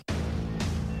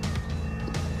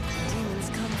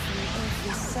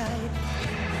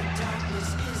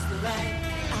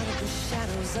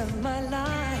of my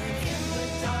life. In the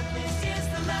darkness is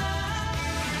the light.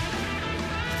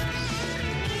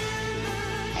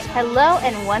 Hello,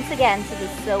 and once again to the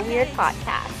So Weird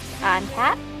podcast. I'm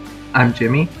Kat. I'm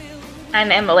Jimmy.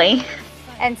 I'm Emily.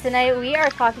 And tonight we are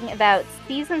talking about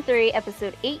Season 3,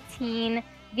 Episode 18,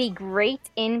 The Great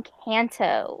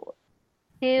Incanto.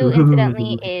 Who,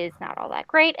 incidentally, is not all that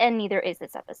great, and neither is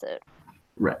this episode.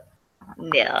 Right.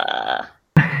 Yeah.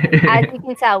 As you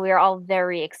can tell, we are all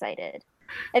very excited.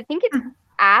 I think it's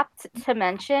apt to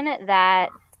mention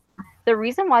that the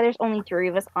reason why there's only 3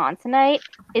 of us on tonight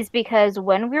is because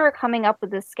when we were coming up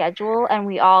with the schedule and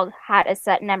we all had a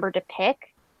set number to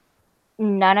pick,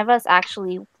 none of us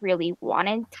actually really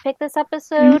wanted to pick this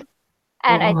episode.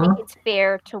 And I think it's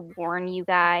fair to warn you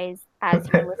guys as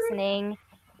you're listening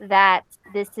that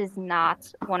this is not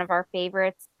one of our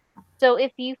favorites. So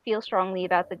if you feel strongly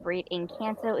about The Great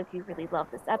Incanto, if you really love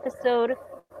this episode,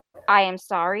 I am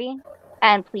sorry.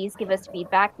 And please give us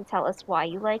feedback to tell us why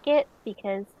you like it,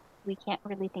 because we can't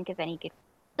really think of any good.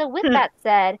 So with that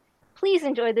said, please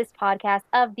enjoy this podcast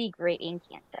of The Great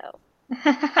Incanto.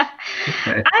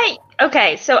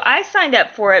 So I signed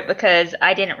up for it because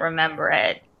I didn't remember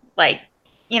it.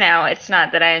 It's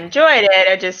not that I enjoyed it,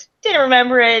 I just didn't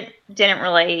remember it, didn't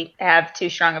really have too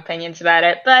strong opinions about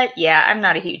it, but yeah, I'm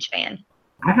not a huge fan.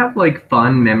 I have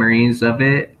fond memories of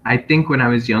it. I think when I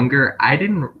was younger, I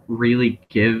didn't really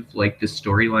give the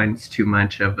storylines too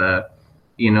much of a,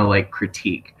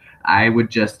 critique. I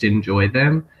would just enjoy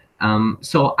them.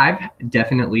 So I've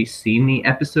definitely seen the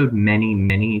episode many,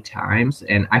 many times,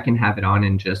 and I can have it on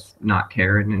and just not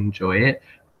care and enjoy it.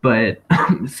 But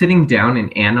sitting down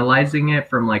and analyzing it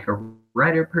from a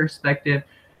writer perspective,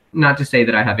 not to say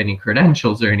that I have any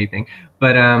credentials or anything,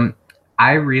 but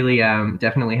I really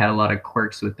definitely had a lot of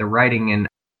quirks with the writing. And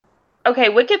okay,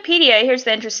 Wikipedia, here's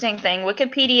the interesting thing.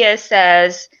 Wikipedia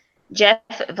says Jeff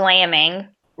Vlamming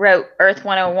wrote Earth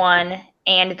 101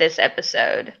 and this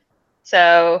episode.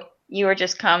 So you were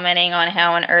just commenting on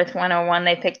how in Earth 101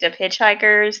 they picked up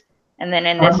hitchhikers, and then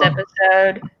in this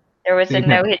episode there was a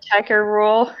no hitchhiker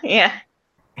rule. Yeah.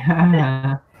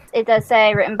 It does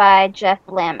say written by Jeff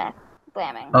Vlamming.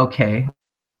 Okay.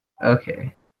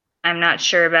 I'm not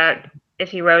sure about if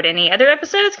he wrote any other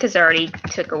episodes because I already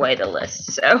took away the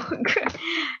list, so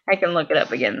I can look it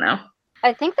up again though.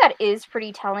 I think that is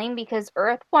pretty telling because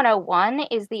Earth 101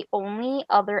 is the only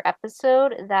other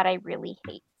episode that I really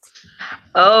hate.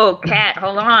 Oh, Kat,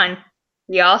 hold on.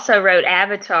 He also wrote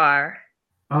Avatar.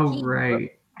 Oh,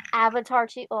 right. Avatar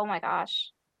 2. Oh my gosh.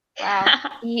 Wow.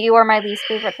 You are my least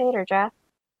favorite hater, Jeff.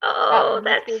 Oh,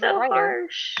 that's so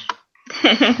harsh.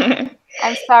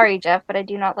 I'm sorry, Jeff, but I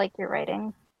do not like your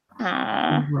writing.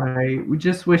 Right. We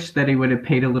just wish that he would have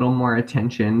paid a little more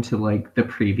attention to the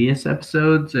previous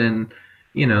episodes and,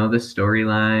 the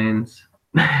storylines.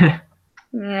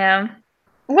 Yeah.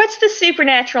 What's the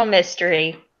supernatural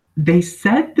mystery? They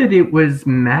said that it was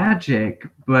magic,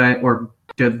 or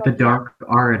the dark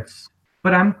arts.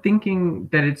 But I'm thinking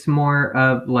that it's more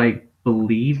of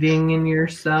believing in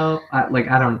yourself. I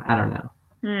don't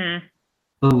know.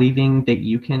 Believing that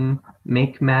you can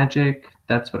make magic.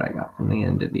 That's what I got from the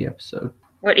end of the episode.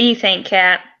 What do you think,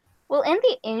 Kat? Well, in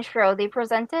the intro, they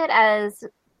present it as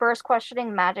first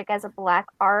questioning magic as a black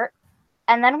art.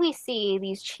 And then we see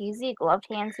these cheesy gloved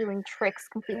hands doing tricks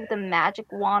complete with a magic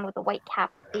wand with a white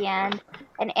cap at the end.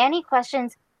 And Annie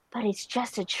questions, but it's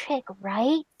just a trick,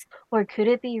 right? Or could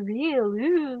it be real?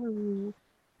 Ooh.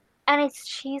 And it's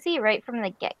cheesy right from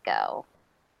the get-go.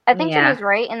 I think Jimmy's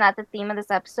right in that the theme of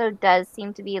this episode does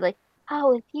seem to be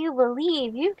oh, if you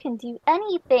believe, you can do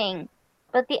anything.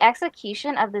 But the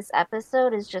execution of this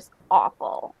episode is just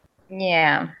awful.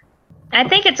 Yeah. I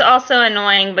think it's also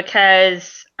annoying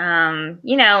because,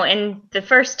 in the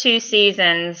first 2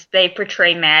 seasons, they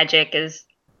portray magic as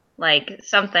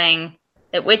something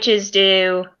that witches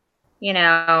do.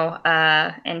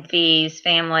 And Fee's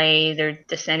family, they're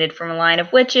descended from a line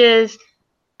of witches.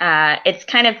 It's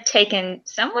kind of taken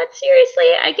somewhat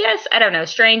seriously, I guess. I don't know.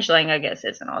 Strangeling, I guess,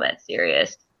 isn't all that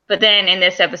serious. But then in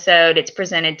this episode, it's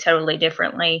presented totally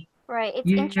differently. Right. It's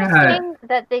interesting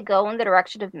that they go in the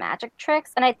direction of magic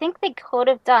tricks, and I think they could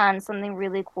have done something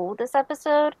really cool with this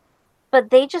episode, but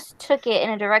they just took it in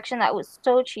a direction that was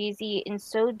so cheesy and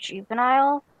so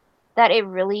juvenile that it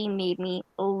really made me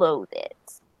loathe it.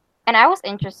 And I was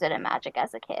interested in magic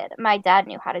as a kid. My dad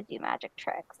knew how to do magic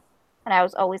tricks, and I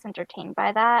was always entertained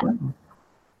by that.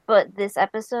 But this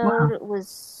episode was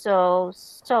so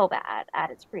bad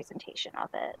at its presentation of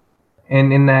it.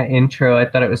 And in that intro, I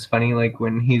thought it was funny,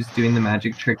 when he's doing the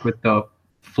magic trick with the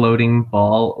floating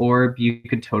ball orb, you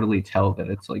could totally tell that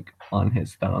it's on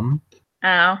his thumb.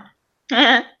 Oh.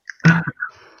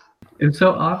 It's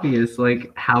so obvious,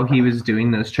 like, how he was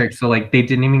doing those tricks. So, like, they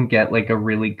didn't even get, like, a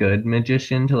really good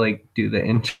magician to, like, do the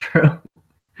intro.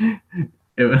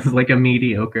 It was, like, a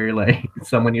mediocre, like,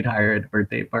 someone you'd hire at a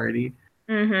birthday party.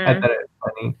 I Mm-hmm. thought it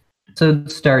was funny. So,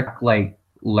 start, like,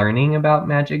 learning about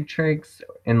magic tricks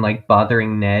and, like,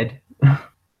 bothering Ned.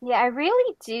 Yeah, I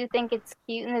really do think it's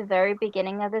cute in the very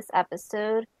beginning of this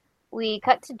episode. We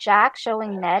cut to Jack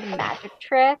showing Ned magic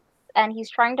tricks, and he's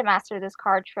trying to master this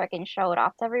card trick and show it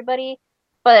off to everybody.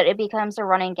 But it becomes a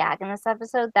running gag in this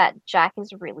episode that Jack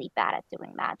is really bad at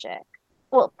doing magic.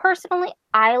 Well, personally,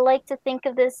 I like to think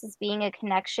of this as being a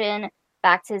connection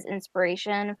back to his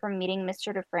inspiration from meeting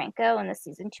Mr. DeFranco in the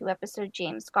season 2 episode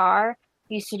James Garr,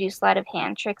 who used to do sleight of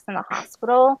hand tricks in the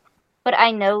hospital. But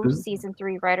I know season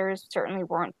 3 writers certainly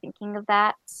weren't thinking of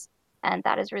that, and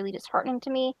that is really disheartening to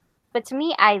me. But to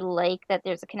me, I like that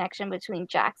there's a connection between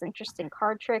Jack's interest in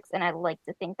card tricks, and I like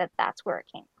to think that that's where it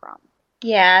came from.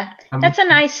 Yeah, that's a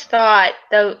nice thought,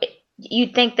 though.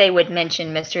 You'd think they would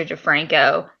mention Mr.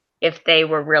 DeFranco if they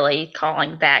were really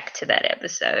calling back to that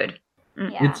episode.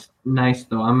 Yeah. It's nice,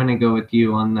 though. I'm going to go with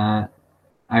you on that.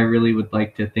 I really would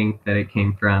like to think that it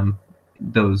came from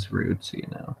those roots, you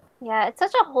know. Yeah, it's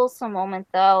such a wholesome moment,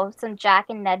 though. Some Jack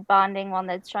and Ned bonding while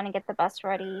Ned's trying to get the bus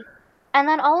ready. And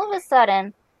then all of a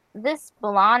sudden, this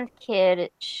blonde kid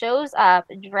shows up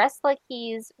dressed like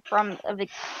he's from a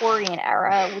Victorian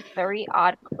era with very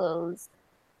odd clothes.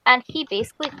 And he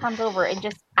basically comes over and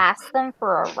just asks them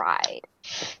for a ride.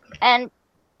 And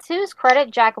to his credit,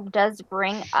 Jack does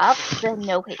bring up the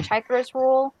no hitchhikers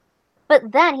rule.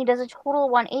 But then he does a total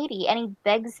 180 and he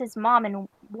begs his mom and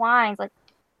whines, like,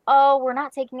 oh, we're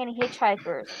not taking any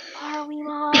hitchhikers. Are we,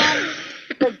 Mom?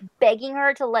 Like, begging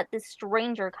her to let this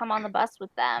stranger come on the bus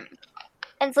with them.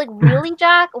 And it's like, really,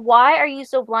 Jack? Why are you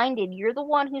so blinded? You're the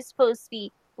one who's supposed to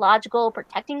be logical,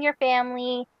 protecting your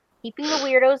family, keeping the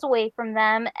weirdos away from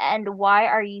them, and why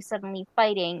are you suddenly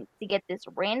fighting to get this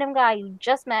random guy you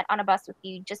just met on a bus with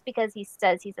you just because he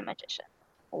says he's a magician?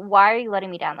 Why are you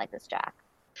letting me down like this, Jack?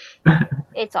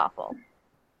 It's awful.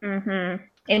 Mm-hmm.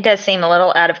 It does seem a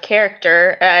little out of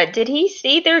character. Did he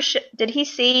see Did he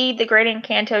see the Great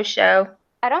Incanto show?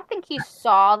 I don't think he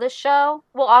saw the show.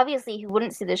 Well, obviously he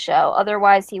wouldn't see the show.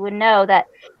 Otherwise, he would know that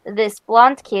this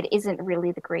blonde kid isn't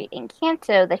really the Great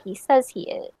Incanto that he says he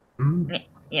is.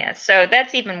 Yeah, so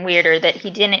that's even weirder that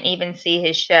he didn't even see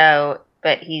his show,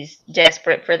 but he's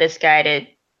desperate for this guy to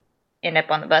end up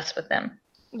on the bus with him.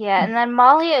 Yeah, and then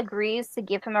Molly agrees to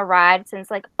give him a ride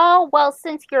since, like, oh, well,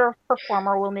 since you're a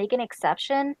performer, we'll make an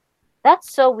exception.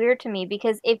 That's so weird to me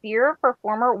because if you're a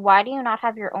performer, why do you not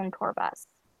have your own tour bus?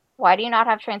 Why do you not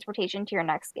have transportation to your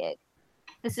next gig?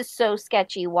 This is so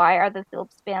sketchy. Why are the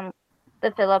Phillips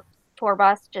tour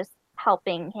bus just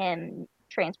helping him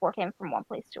transport him from one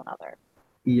place to another?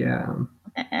 Yeah.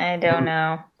 I don't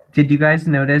know. Did you guys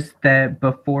notice that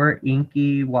before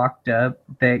Inky walked up,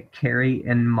 that Carrie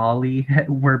and Molly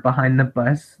were behind the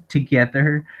bus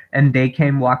together, and they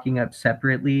came walking up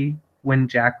separately when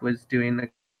Jack was doing the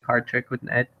card trick with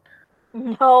Ned?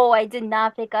 No, I did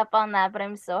not pick up on that, but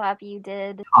I'm so happy you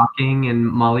did. Talking, and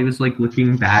Molly was like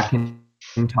looking back and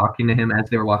talking to him as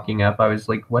they were walking up. I was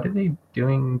like, what are they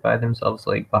doing by themselves,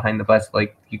 like behind the bus?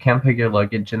 Like, you can't put your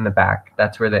luggage in the back.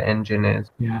 That's where the engine is.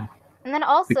 Yeah. And then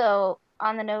also,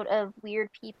 on the note of weird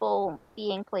people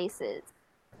being places,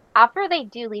 after they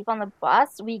do leave on the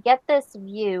bus, we get this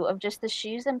view of just the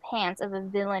shoes and pants of a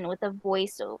villain with a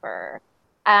voiceover.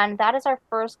 And that is our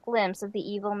first glimpse of the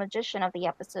evil magician of the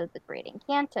episode, The Great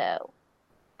Incanto.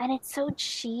 And it's so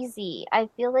cheesy. I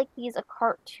feel like he's a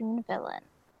cartoon villain.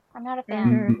 I'm not a fan.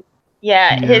 Mm-hmm.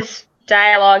 Yeah, his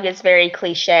dialogue is very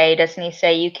cliche. Doesn't he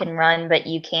say you can run, but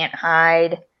you can't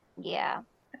hide? Yeah.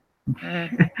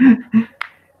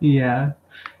 Yeah.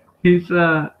 He's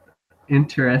a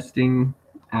interesting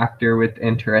actor with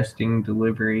interesting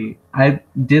delivery. I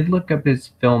did look up his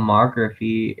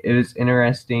filmography. It was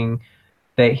interesting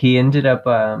that he ended up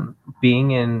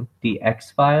being in the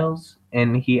X-Files,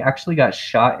 and he actually got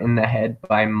shot in the head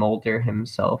by Mulder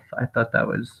himself. I thought that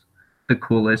was the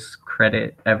coolest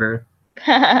credit ever.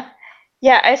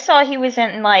 Yeah, I saw he was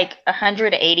in like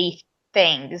 180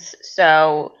 things,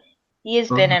 so he has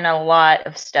been in a lot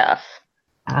of stuff.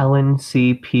 Alan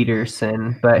C.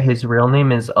 Peterson, but his real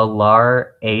name is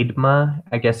Alar Aidma.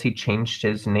 I guess he changed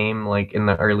his name like in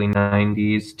the early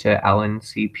 90s to Alan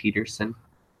C. Peterson.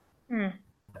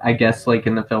 I guess like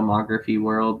in the filmography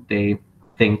world, they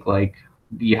think like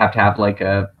you have to have like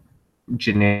a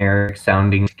generic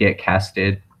sounding to get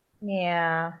casted.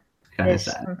 Yeah, Kind of it's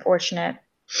sad. unfortunate.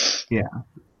 Yeah,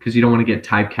 because you don't want to get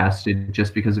typecasted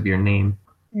just because of your name.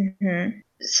 Mm-hmm.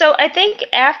 So I think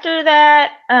after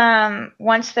that,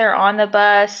 once they're on the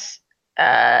bus,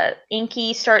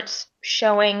 Inky starts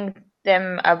showing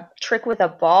them a trick with a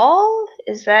ball.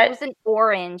 Is It that was an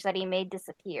orange that he made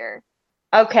disappear.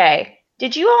 okay?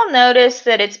 Did you all notice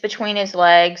that it's between his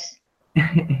legs?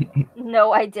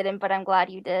 No, I didn't, but I'm glad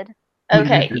you did.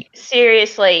 Okay,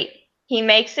 seriously, he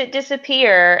makes it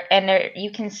disappear, and there you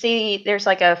can see there's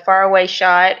like a faraway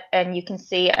shot, and you can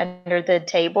see under the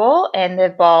table, and the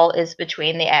ball is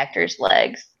between the actor's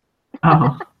legs.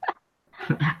 Oh,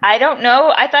 I don't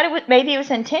know. I thought maybe it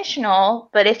was intentional,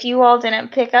 but if you all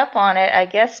didn't pick up on it, I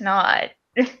guess not.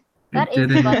 That it is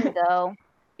didn't. funny though,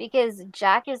 because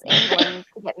Jack is angling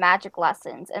to get magic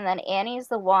lessons, and then Annie's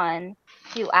the one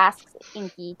who asks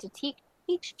Inky to teach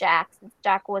Jack, since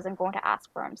Jack wasn't going to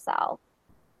ask for himself.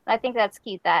 I think that's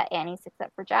cute that Annie sticks up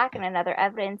for Jack, and another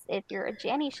evidence, if you're a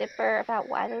Janny shipper, about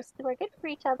why those two are good for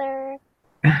each other.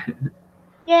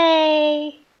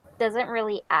 Yay! Doesn't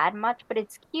really add much, but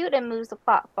it's cute and moves the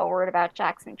plot forward about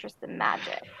Jack's interest in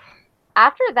magic.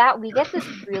 After that, we get this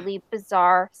really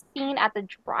bizarre scene at the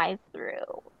drive-thru.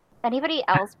 Anybody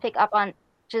else pick up on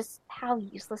just how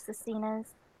useless this scene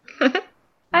is?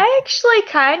 I actually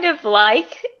kind of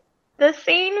like the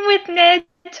scene with Ned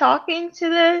talking to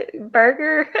the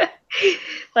burger,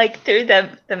 like through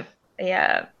the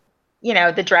yeah,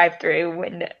 the drive-through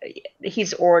when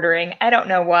he's ordering. I don't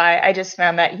know why. I just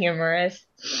found that humorous.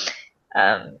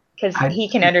 Because he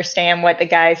can understand what the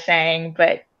guy's saying,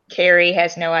 but Carrie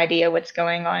has no idea what's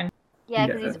going on. Yeah,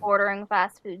 because he's ordering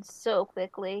fast food so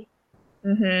quickly.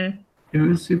 Mm-hmm. It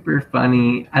was super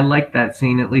funny. I like that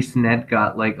scene. At least Ned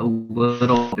got like a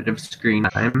little bit of screen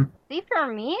time. See, for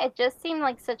me, it just seemed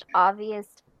like such obvious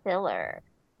filler.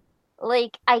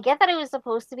 Like, I get that it was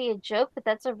supposed to be a joke, but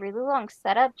that's a really long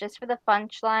setup just for the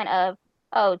punchline of,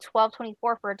 oh, 12.24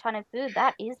 for a ton of food,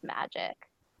 that is magic.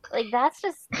 Like, that's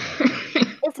just,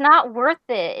 it's not worth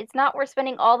it. It's not worth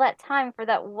spending all that time for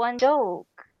that one joke.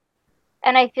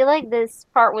 And I feel like this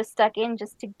part was stuck in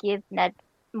just to give Ned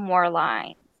more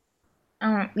lines.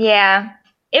 Yeah,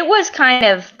 it was kind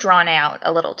of drawn out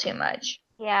a little too much.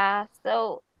 Yeah,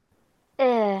 so,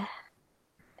 and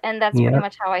that's pretty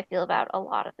much how I feel about a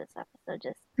lot of this episode.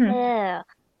 Just,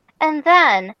 And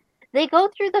then they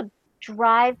go through the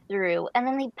drive-through, and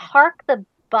then they park the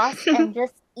bus and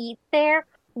just eat there.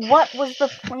 What was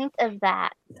the point of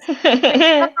that?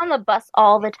 They're stuck on the bus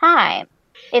all the time.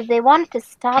 If they wanted to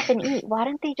stop and eat, why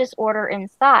didn't they just order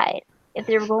inside? If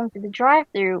they were going through the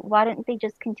drive-through, why didn't they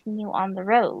just continue on the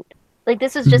road? Like,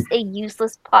 this was just a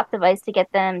useless plot device to get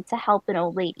them to help an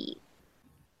old lady.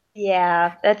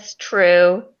 Yeah, that's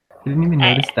true. I didn't even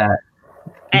notice that.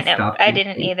 I know, I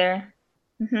didn't either.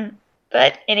 Mm-hmm.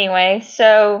 But anyway,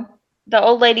 so the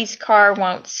old lady's car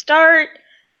won't start,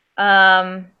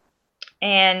 and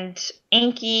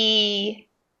Inky,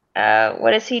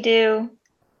 what does he do?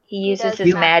 He uses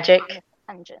his magic.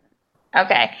 Engine.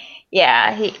 Okay,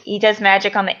 yeah, he does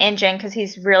magic on the engine because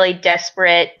he's really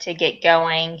desperate to get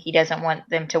going. He doesn't want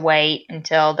them to wait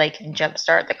until they can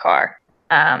jumpstart the car.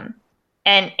 And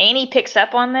Annie picks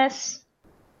up on this.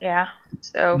 Yeah,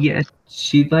 so. Yeah,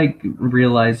 she like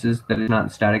realizes that it's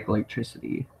not static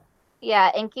electricity.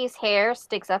 Yeah, Inky's hair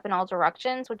sticks up in all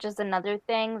directions, which is another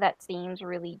thing that seems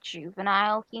really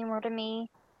juvenile humor to me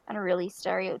and really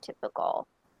stereotypical.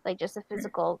 Like just a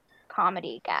physical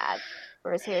comedy gag,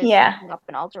 where his hair is sticking up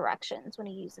in all directions when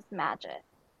he uses magic.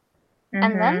 Mm-hmm.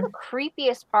 And then the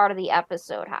creepiest part of the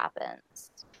episode happens.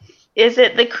 Is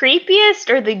it the creepiest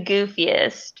or the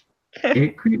goofiest?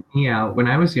 It creeped me out. When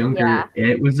I was younger,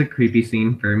 it was a creepy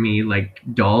scene for me. Like,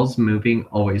 dolls moving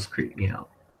always creeped me out.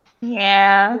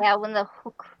 Yeah. Yeah, when the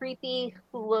creepy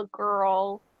hula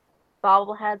girl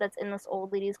bobblehead that's in this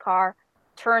old lady's car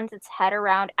turns its head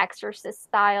around exorcist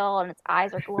style and its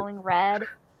eyes are glowing red,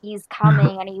 he's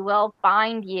coming and he will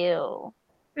find you.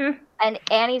 And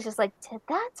Annie's just like,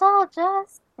 that's all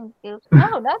just... And he goes,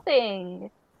 no, nothing.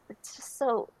 It's just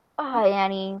so... Oh,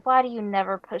 Annie, why do you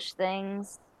never push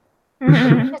things?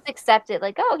 Just accept it,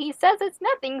 like, oh, he says it's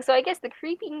nothing, so I guess the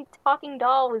creepy talking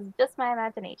doll was just my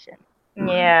imagination.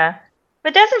 Yeah.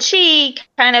 But doesn't she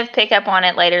kind of pick up on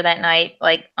it later that night,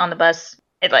 like on the bus?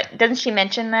 Doesn't she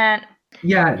mention that?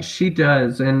 Yeah, she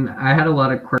does. And I had a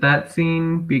lot of that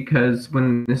scene because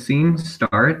when the scene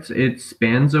starts, it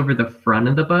spans over the front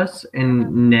of the bus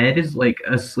and Ned is like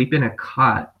asleep in a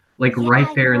cot, like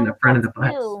right there in the front of the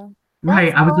bus.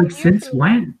 Right. I was like, since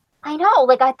when? I know,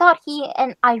 like I thought he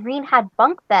and Irene had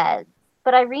bunk beds,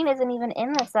 but Irene isn't even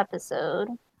in this episode.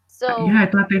 So yeah, I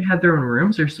thought they had their own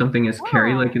rooms or something. Is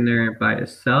Carrie like in there by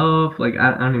herself? Like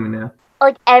I don't even know.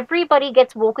 Like everybody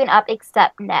gets woken up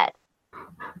except Ned.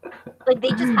 Like, they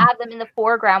just have them in the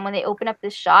foreground when they open up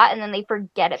this shot, and then they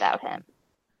forget about him.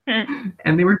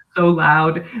 And they were so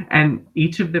loud, and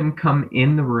each of them come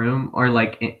in the room, or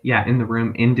like, in the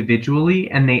room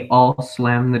individually, and they all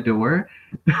slam the door.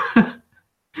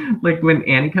 Like when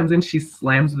Annie comes in, she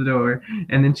slams the door,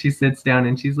 and then she sits down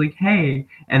and she's like, "Hey."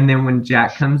 And then when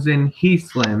Jack comes in, he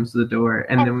slams the door,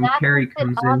 and then when Jack Carrie makes it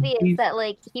comes in, obvious that,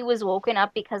 like, he was woken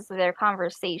up because of their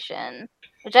conversation,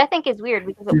 which I think is weird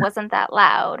because it wasn't that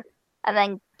loud. And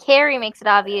then Carrie makes it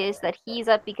obvious that he's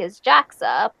up because Jack's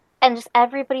up, and just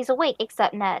everybody's awake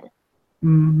except Ned.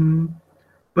 hmm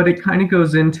But it kind of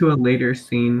goes into a later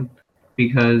scene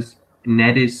because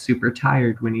Ned is super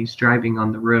tired when he's driving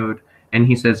on the road, and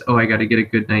he says, "Oh, I got to get a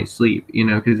good night's sleep,"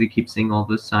 because he keeps seeing all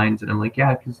those signs, and I'm like,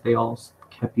 "Yeah, because they all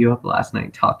kept you up last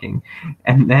night talking."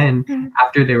 And then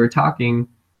after they were talking,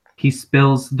 he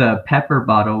spills the pepper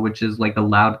bottle, which is like a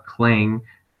loud clang.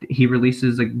 He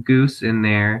releases a goose in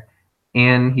there,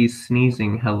 and he's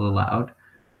sneezing hella loud.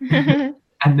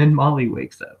 And then Molly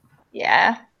wakes up.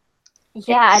 Yeah.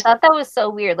 Yeah, I thought that was so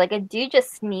weird. Like, a dude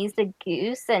just sneezed a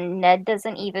goose, and Ned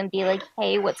doesn't even be like,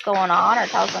 "Hey, what's going on?" or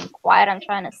tells him, "Quiet, I'm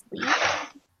trying to sleep."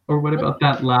 Or what about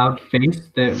that loud face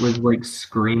that was like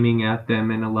screaming at them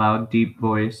in a loud, deep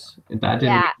voice? That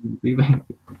didn't Yeah. make me like,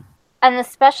 And the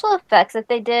special effects that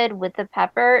they did with the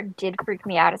pepper did freak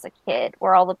me out as a kid,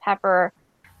 where all the pepper,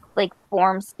 like,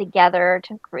 forms together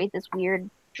to create this weird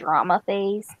drama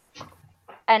face.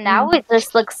 And now it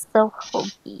just looks so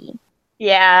hokey.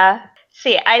 Yeah.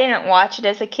 See, I didn't watch it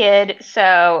as a kid,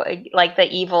 so like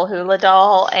the evil hula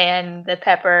doll and the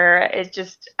pepper,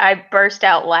 I burst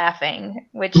out laughing,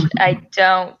 which I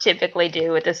don't typically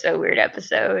do with a So Weird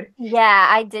episode. Yeah,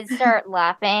 I did start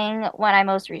laughing when I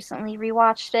most recently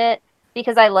rewatched it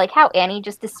because I like how Annie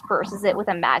just disperses it with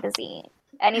a magazine.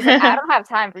 And he's like, "I don't have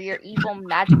time for your evil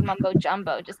magic mumbo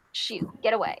jumbo. Just shoot,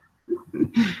 get away."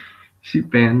 she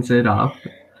bans it off.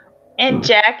 And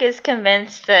Jack is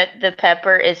convinced that the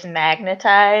pepper is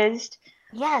magnetized.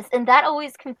 Yes, and that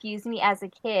always confused me as a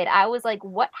kid. I was like,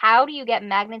 "What? How do you get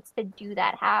magnets to do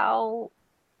that?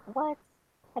 What?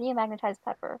 How do you magnetize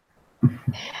pepper?"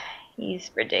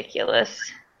 He's ridiculous.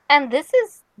 And this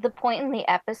is the point in the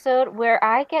episode where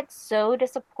I get so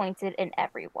disappointed in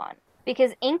everyone.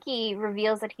 Because Inky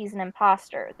reveals that he's an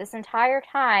imposter. This entire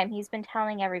time, he's been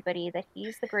telling everybody that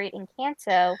he's the great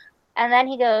Incanto, and then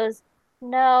he goes,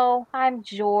 "No, I'm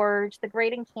George, the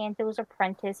great Incanto's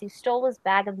apprentice who stole his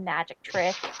bag of magic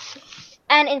tricks."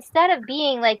 And instead of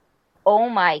being like, "Oh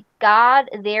my god,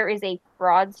 there is a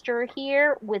fraudster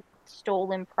here with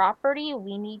stolen property,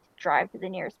 we need to drive to the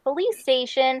nearest police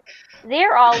station,"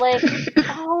 they're all like,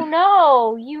 "Oh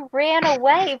no, you ran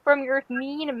away from your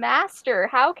mean master.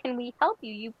 How can we help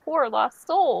you, you poor lost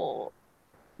soul?"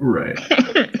 Right.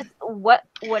 It's just,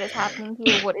 what is happening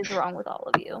here? What is wrong with all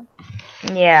of you?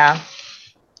 Yeah.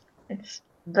 It's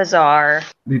bizarre.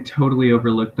 They totally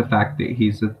overlooked the fact that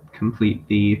he's a complete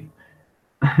thief.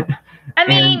 I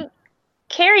mean,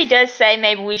 Carrie does say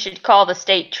maybe we should call the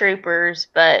state troopers,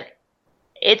 but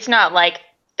it's not like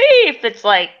thief. It's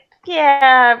like,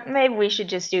 yeah, maybe we should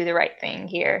just do the right thing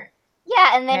here.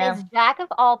 Yeah, and then Yeah. it's Jack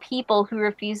of all people who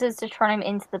refuses to turn him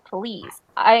into the police.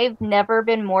 I've never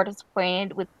been more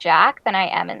disappointed with Jack than I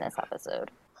am in this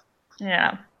episode.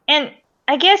 Yeah. And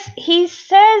I guess he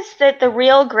says that the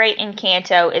real great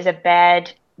Incanto is a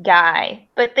bad guy,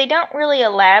 but they don't really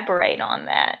elaborate on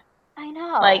that. I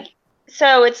know. Like,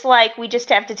 so it's like we just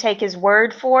have to take his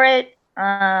word for it.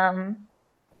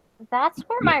 That's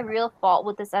where my real fault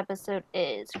with this episode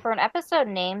is. For an episode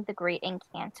named The Great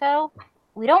Incanto,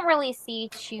 we don't really see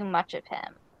too much of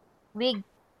him. We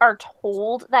are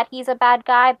told that he's a bad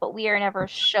guy, but we are never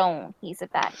shown he's a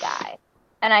bad guy.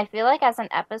 And I feel like as an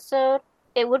episode,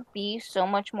 it would be so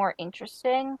much more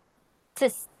interesting to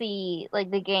see,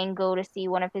 like, the gang go to see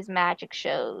one of his magic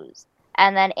shows,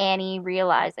 and then Annie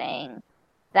realizing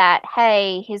that,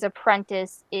 hey, his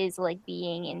apprentice is, like,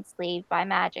 being enslaved by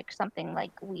magic, something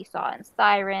like we saw in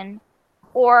Siren.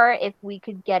 Or if we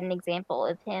could get an example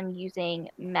of him using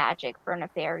magic for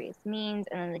nefarious means,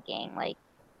 and then the gang, like,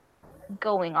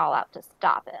 going all out to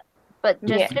stop it. But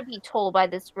just to be told by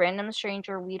this random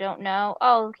stranger we don't know,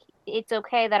 "Oh, it's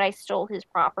okay that I stole his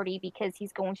property because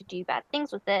he's going to do bad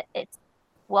things with it," it's,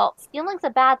 well, stealing's a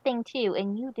bad thing too,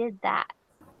 and you did that.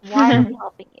 Why are we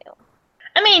helping you?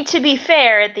 I mean, to be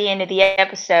fair, at the end of the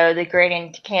episode, the great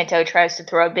Incanto tries to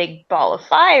throw a big ball of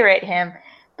fire at him,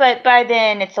 but by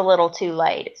then it's a little too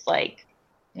late. It's like,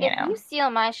 If you steal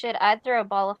my shit, I'd throw a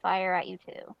ball of fire at you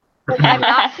too. Like, I'm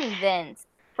not convinced.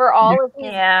 For all of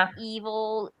his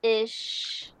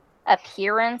evil-ish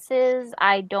appearances,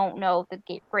 I don't know if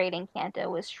the great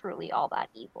Incanto is truly all that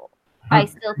evil. I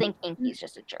still think Inky's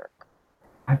just a jerk.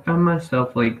 I found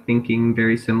myself like thinking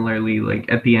very similarly.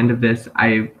 Like at the end of this,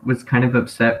 I was kind of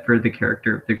upset for the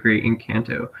character of the great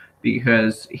Incanto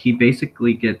because he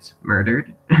basically gets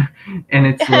murdered, and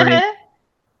it's like,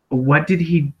 what did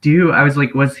he do? I was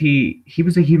like, was he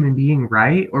was a human being,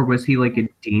 right? Or was he like a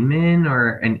demon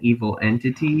or an evil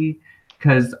entity?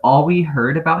 Because all we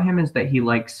heard about him is that he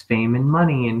likes fame and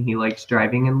money and he likes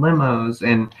driving in limos,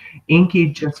 and Inky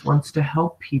just wants to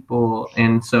help people.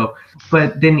 And so,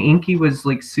 but then Inky was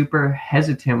like super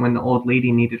hesitant when the old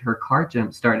lady needed her car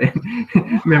jump started.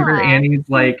 Remember, Yeah. Annie's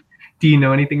like, do you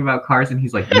know anything about cars? And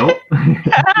he's like, nope.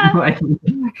 Like,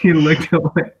 he looked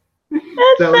away.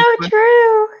 That's That was so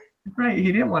true. right,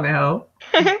 he didn't want to help.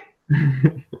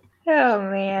 Oh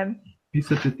man. He's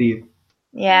such a thief.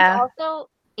 Yeah. It's also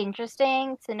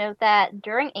interesting to note that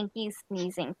during Inky's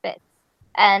sneezing fits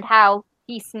and how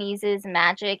he sneezes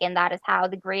magic, and that is how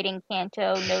the great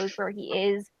Incanto knows where he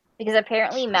is, because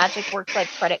apparently magic works like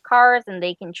credit cards and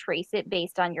they can trace it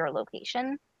based on your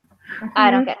location.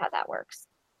 I don't get how that works.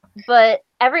 But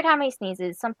every time he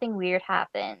sneezes, something weird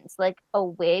happens, like a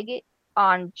wig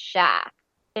on Jack.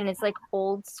 And it's like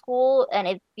old school, and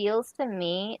it feels to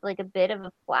me like a bit of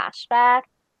a flashback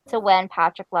to when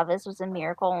Patrick Levis was in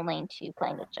Miracle in Lane 2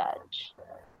 playing a judge.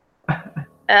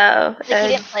 Oh. Like, he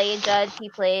didn't play a judge, he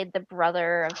played the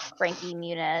brother of Frankie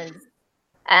Muniz.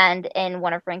 And in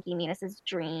one of Frankie Muniz's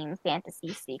dream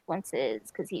fantasy sequences,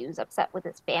 because he was upset with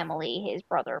his family, his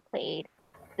brother played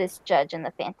this judge in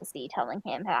the fantasy, telling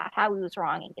him how he was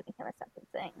wrong and giving him a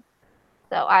sentencing.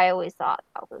 So I always thought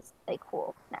that was a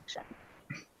cool connection.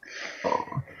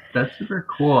 Oh, that's super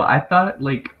cool. I thought,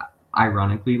 like,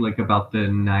 ironically, like about the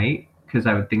night, because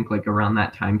I would think like around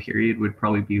that time period would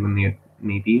probably be when the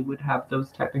Navy would have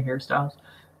those type of hairstyles.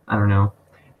 I don't know,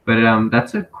 but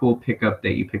that's a cool pickup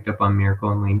that you picked up on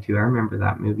Miracle in Lane 2. I remember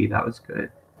that movie. That was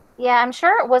good. Yeah, I'm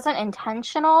sure it wasn't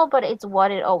intentional, but it's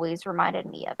what it always reminded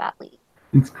me of, at least.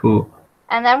 It's cool.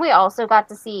 And then we also got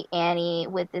to see Annie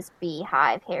with this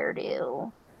beehive hairdo.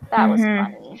 That was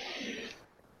funny.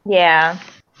 Yeah.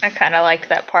 I kind of liked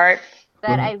that part.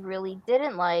 That I really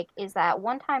didn't like is that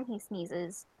one time he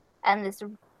sneezes and this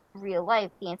real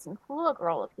life dancing hula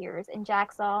girl appears, and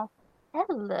Jack's all,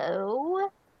 hello.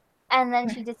 And then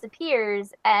she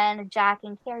disappears, and Jack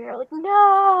and Carrie are like,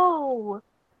 no!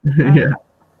 Yeah.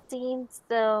 Seems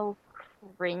so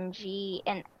cringy,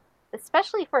 and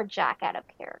especially for Jack out of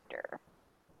character.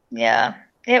 Yeah.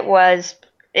 It was.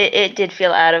 It did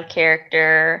feel out of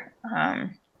character.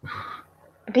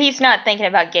 He's not thinking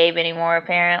about Gabe anymore,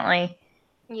 apparently.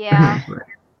 Yeah.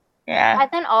 Yeah. And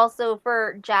then also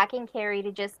for Jack and Carrie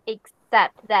to just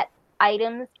accept that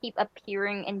items keep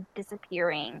appearing and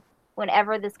disappearing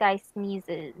whenever this guy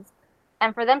sneezes.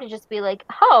 And for them to just be like,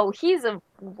 oh, he's a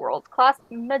world-class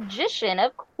magician.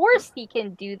 Of course he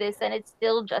can do this, and it's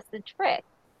still just a trick.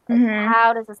 Like,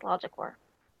 how does this logic work?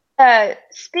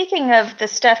 Speaking of the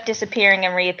stuff disappearing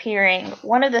and reappearing,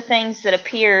 one of the things that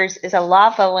appears is a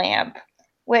lava lamp,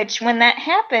 which when that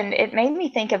happened, it made me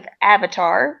think of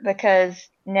Avatar, because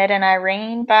Ned and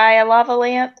Irene buy a lava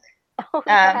lamp. Oh,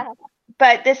 yeah.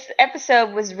 But this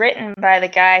episode was written by the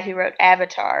guy who wrote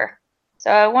Avatar. So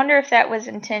I wonder if that was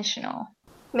intentional.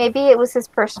 Maybe it was his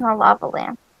personal lava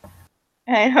lamp.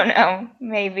 I don't know.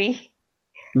 Maybe.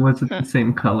 Was it the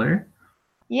same color?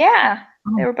 Yeah.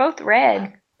 They were both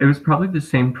red. It was probably the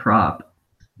same prop.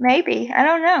 Maybe. I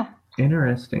don't know.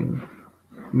 Interesting.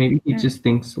 Maybe he just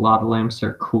thinks lava lamps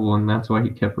are cool, and that's why he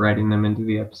kept writing them into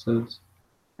the episodes.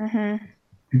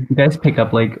 You guys pick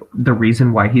up, like, the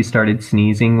reason why he started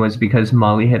sneezing was because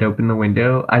Molly had opened the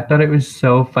window. I thought it was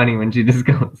so funny when she just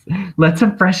goes, let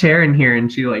some fresh air in here,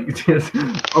 and she, like, just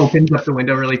opens up the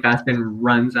window really fast and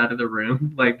runs out of the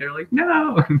room. Like, they're like,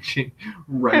 no! And she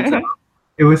runs out.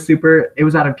 It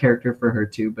was out of character for her,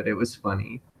 too, but it was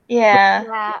funny.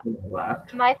 Yeah.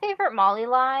 My favorite Molly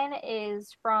line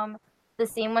is from the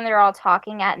scene when they're all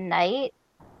talking at night,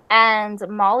 and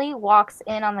Molly walks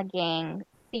in on the gang,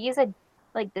 sees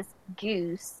this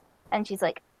goose, and she's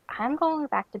like, I'm going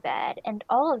back to bed, and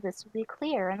all of this will be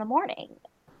clear in the morning.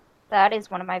 That is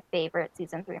one of my favorite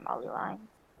season 3 Molly lines.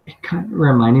 It kind of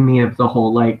reminded me of the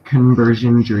whole, like,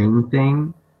 conversion dream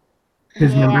thing.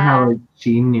 Because remember how, like,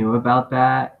 she knew about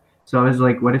that? So I was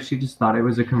like, what if she just thought it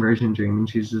was a conversion dream, and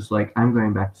she's just like, I'm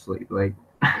going back to sleep. Like,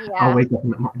 I'll wake up in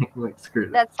the morning. Like, screw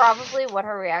this. That's probably what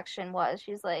her reaction was.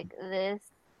 She's like, this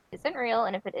isn't real,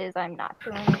 and if it is, I'm not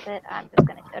dealing with it. I'm just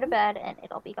going to go to bed, and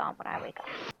it'll be gone when I wake up.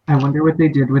 I wonder what they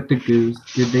did with the goose.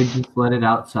 Did they just let it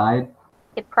outside?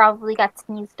 It probably got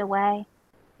sneezed away.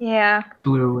 Yeah.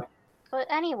 Blew away. But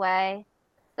anyway,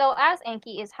 so as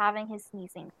Anki is having his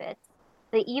sneezing fits,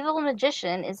 the evil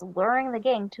magician is luring the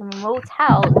gang to a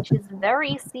motel, which is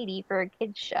very seedy for a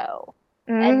kid's show.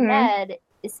 And Ned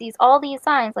sees all these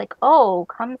signs like, oh,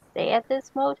 come stay at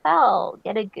this motel,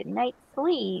 get a good night's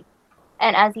sleep.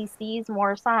 And as he sees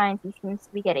more signs, he seems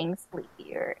to be getting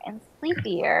sleepier and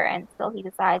sleepier until he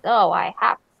decides, oh, I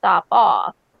have to stop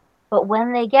off. But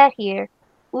when they get here,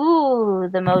 ooh,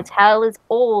 the motel is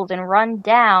old and run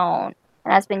down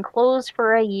and has been closed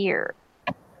for a year.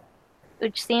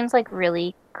 Which seems like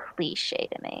really cliche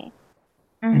to me.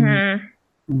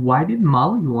 Why did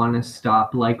Molly want to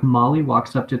stop? Like, Molly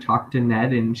walks up to talk to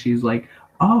Ned and she's like,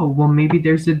 oh, well, maybe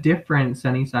there's a different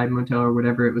Sunnyside Motel or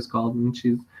whatever it was called. And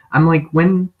I'm like,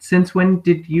 since when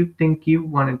did you think you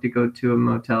wanted to go to a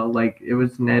motel? Like, it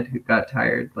was Ned who got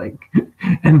tired. Like,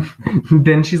 and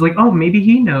then she's like, oh, maybe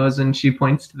he knows. And she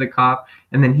points to the cop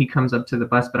and then he comes up to the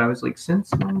bus. But I was like, since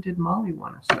when did Molly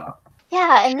want to stop?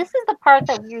 Yeah, and this is the part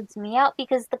that weirds me out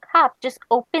because the cop just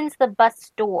opens the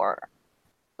bus door.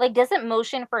 Like, doesn't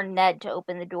motion for Ned to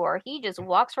open the door. He just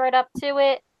walks right up to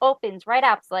it, opens right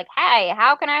up. It's like, hey,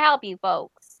 how can I help you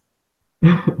folks?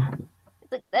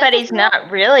 Like, But he's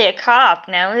not really a cop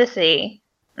now, is he?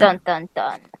 Dun, dun,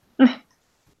 dun.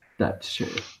 That's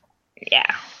true.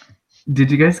 Yeah.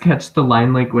 Did you guys catch the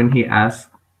line, like, when he asked,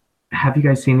 have you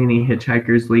guys seen any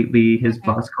hitchhikers lately, his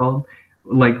boss called?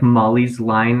 Like, Molly's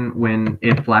line when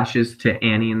it flashes to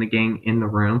Annie and the gang in the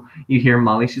room, you hear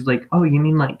Molly, she's like, oh, you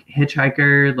mean like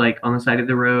hitchhiker, like on the side of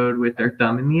the road with their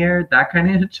thumb in the air, that kind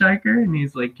of hitchhiker? And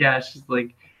he's like, yeah. She's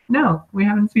like, no, we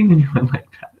haven't seen anyone like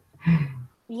that.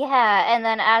 Yeah, and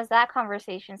then as that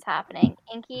conversation's happening,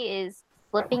 Inky is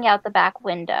slipping out the back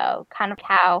window, kind of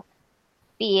how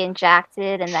Bee and Jack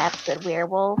did in the episode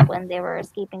Werewolf when they were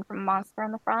escaping from a monster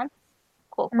in the front.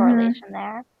 Cool correlation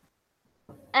there.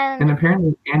 And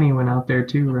apparently Annie went out there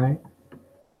too, right?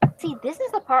 See, this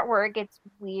is the part where it gets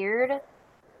weird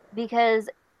because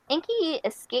Inky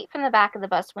escaped from the back of the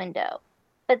bus window,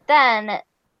 but then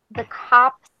the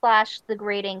cop / the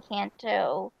great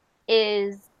Incanto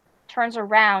turns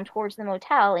around towards the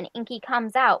motel, and Inky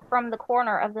comes out from the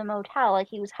corner of the motel like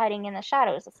he was hiding in the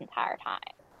shadows this entire time.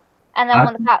 And then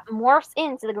when the cop morphs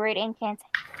into the great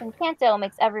Incanto,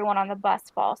 makes everyone on the bus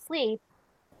fall asleep.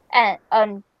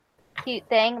 And cute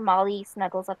thing, Molly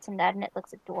snuggles up to Ned and it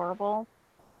looks adorable.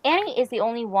 Annie is the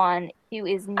only one who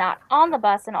is not on the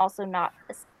bus and also not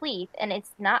asleep, and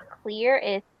it's not clear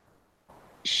if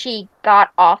she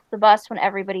got off the bus when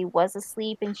everybody was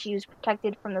asleep and she was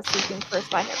protected from the sleeping first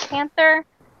by her panther,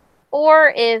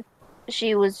 or if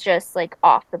she was just like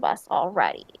off the bus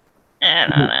already. I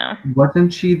don't know.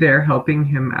 Wasn't she there helping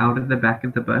him out of the back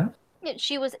of the bus?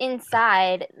 She was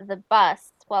inside the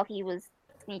bus while he was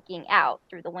sneaking out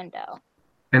through the window.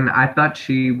 And I thought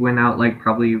she went out like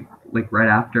probably like right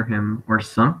after him or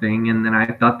something, and then I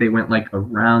thought they went like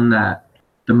around the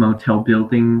motel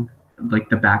building, like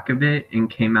the back of it, and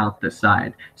came out the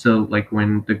side. So like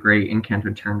when the great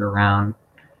Incanto turned around,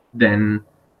 then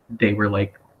they were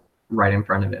like right in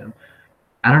front of him.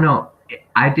 I don't know.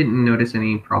 I didn't notice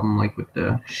any problem like with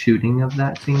the shooting of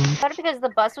that scene. But because the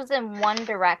bus was in one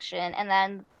direction and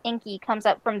then Inky comes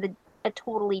up from a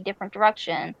totally different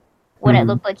direction when it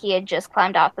looked like he had just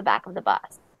climbed off the back of the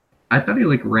bus. I thought he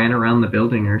like ran around the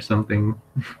building or something.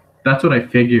 That's what I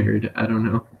figured. I don't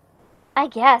know. I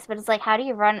guess, but it's like, how do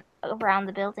you run around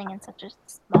the building in such a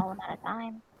small amount of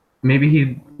time? Maybe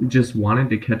he just wanted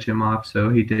to catch him off, so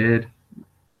he did.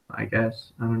 I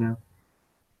guess. I don't know.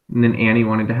 And then Annie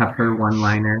wanted to have her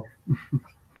one-liner.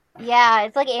 Yeah,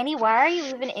 it's like, Annie, why are you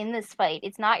even in this fight?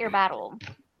 It's not your battle.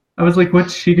 I was like,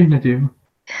 what's she gonna do?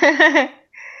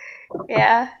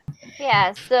 Yeah.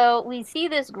 Yeah, so we see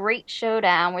this great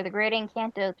showdown where the great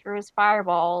Incanto throws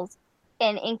fireballs,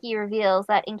 and Inky reveals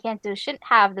that Incanto shouldn't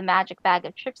have the magic bag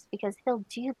of tricks because he'll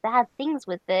do bad things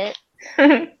with it.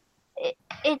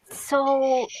 It's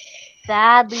so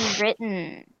badly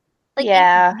written. Like,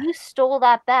 Yeah. if you stole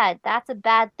that bag, that's a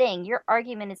bad thing. Your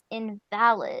argument is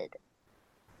invalid.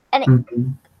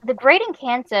 And the Great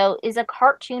Incanto is a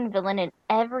cartoon villain in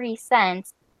every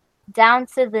sense, down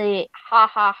to the ha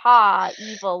ha ha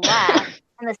evil laugh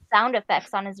and the sound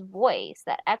effects on his voice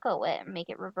that echo it and make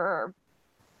it reverb.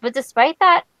 But despite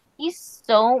that, he's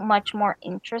so much more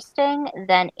interesting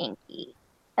than Inky.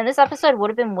 And this episode would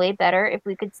have been way better if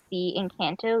we could see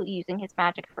Incanto using his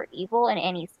magic for evil and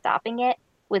Annie stopping it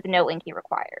with no Inky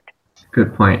required.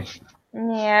 Good point.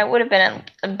 Yeah, it would have been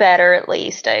better at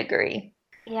least, I agree.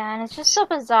 Yeah, and it's just so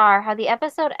bizarre how the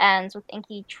episode ends with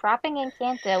Inky trapping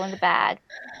Incanto in the bag,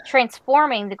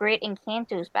 transforming the Great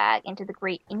Incanto's bag into the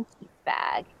Great Inky's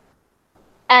bag.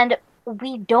 And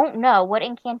we don't know what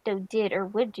Incanto did or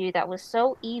would do that was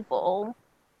so evil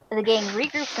the gang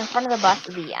regroups in front of the bus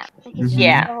at the end. Like, it's just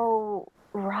Yeah. so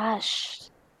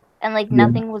rushed, and like Yeah.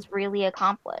 nothing was really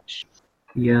accomplished.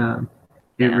 Yeah,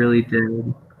 it Yeah. really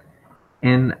did.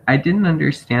 And I didn't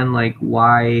understand like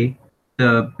why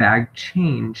the bag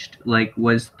changed. Like,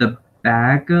 was the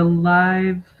bag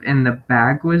alive and the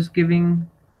bag was giving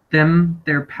them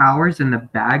their powers and the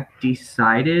bag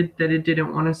decided that it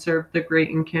didn't want to serve the great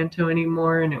Incanto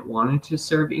anymore and it wanted to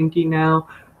serve Inky now?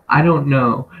 I don't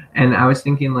know. And I was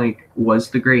thinking like, was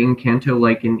the great Incanto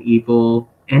like an evil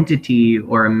entity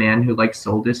or a man who like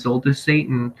sold his soul to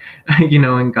Satan,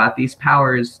 and got these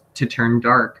powers to turn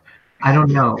dark? I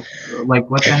don't know. Like,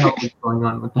 what the hell is going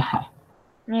on with that?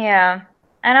 Yeah.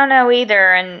 I don't know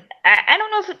either. And I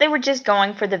don't know if they were just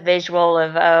going for the visual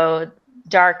of,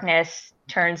 darkness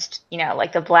turns,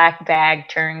 like the black bag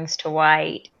turns to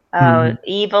white. Oh,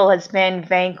 evil has been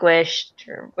vanquished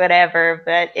or whatever.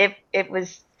 But it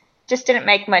was just didn't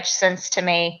make much sense to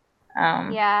me.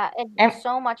 Yeah, and And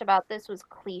so much about this was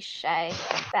cliche,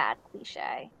 bad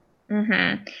cliche.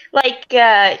 Like,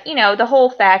 the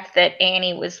whole fact that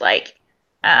Annie was like,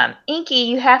 Inky,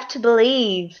 you have to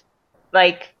believe,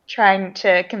 like, trying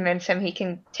to convince him he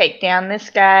can take down this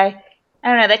guy. I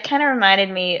don't know, that kind of reminded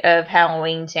me of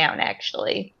Halloween Town,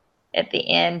 actually, at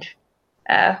the end,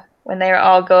 when they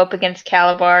all go up against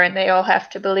Calabar and they all have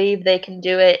to believe they can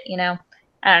do it, I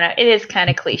don't know, it is kind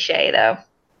of cliche, though.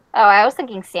 Oh, I was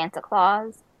thinking Santa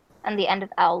Claus and the end of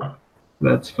Elf.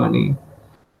 That's funny.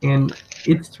 And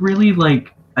it's really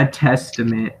like a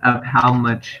testament of how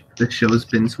much the show's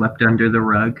been swept under the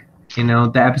rug.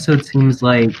 The episode seems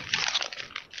like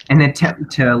an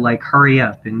attempt to like hurry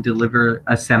up and deliver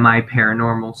a semi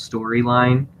paranormal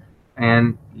storyline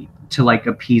and to like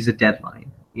appease a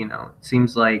deadline. It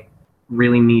seems like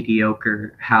really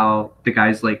mediocre how the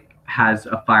guy's like has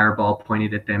a fireball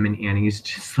pointed at them and Annie's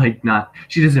just like not,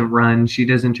 she doesn't run, she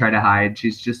doesn't try to hide,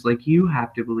 she's just like, you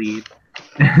have to believe.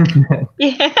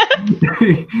 Yeah.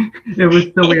 It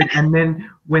was so weird. And then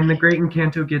when the great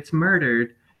Encanto gets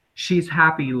murdered, she's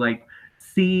happy, like,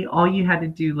 see, all you had to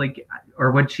do, like,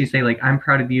 or what'd she say, like, I'm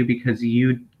proud of you because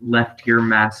you left your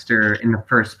master in the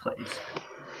first place.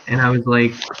 And I was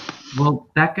like, well,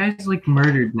 that guy's like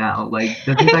murdered now. Like,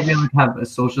 doesn't that guy like have a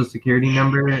social security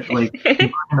number? Like, people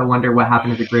are gonna wonder what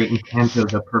happened to the great Encanto,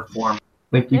 the performer.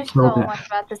 Like, you There's killed so him. much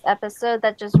about this episode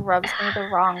that just rubs me the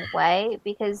wrong way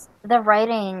because the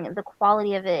writing, the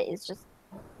quality of it is just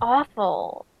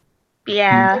awful.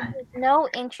 Yeah. There's no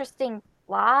interesting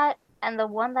plot, and the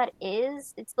one that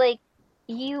is, it's like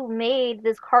you made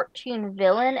this cartoon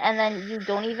villain and then you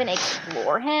don't even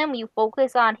explore him. You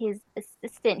focus on his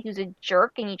assistant who's a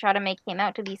jerk and you try to make him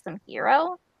out to be some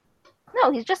hero.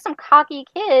 No, he's just some cocky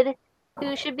kid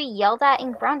who should be yelled at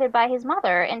and grounded by his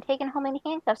mother and taken home in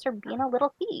handcuffs for being a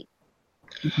little thief.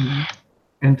 Mhm.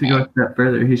 And to go a step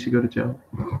further, he should go to jail.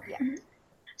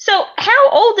 So, how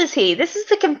old is he? This is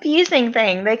the confusing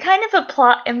thing. They kind of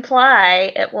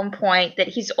imply at one point that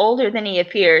he's older than he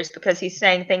appears because he's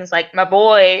saying things like "my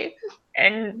boy"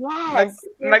 and Yes,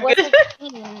 my there was good. a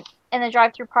scene in the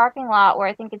drive-through parking lot where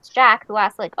I think it's Jack who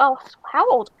asks like, "Oh, how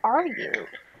old are you?"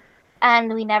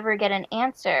 And we never get an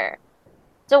answer.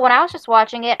 So when I was just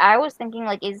watching it, I was thinking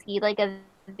like, is he like a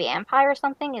vampire or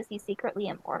something? Is he secretly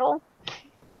immortal?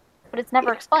 But it's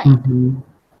never explained. Mhm.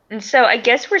 And so, I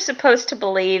guess we're supposed to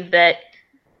believe that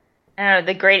I don't know,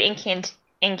 the great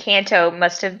Incanto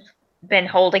must have been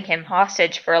holding him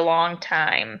hostage for a long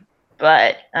time.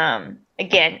 But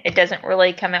again, it doesn't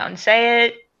really come out and say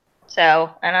it. So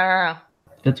I don't know.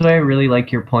 That's why I really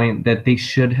like your point that they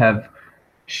should have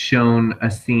shown a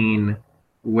scene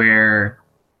where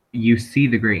you see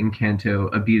the great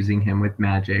Encanto abusing him with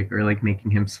magic or like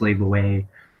making him slave away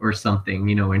or something,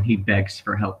 and he begs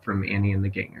for help from Annie and the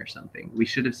gang or something. We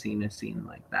should have seen a scene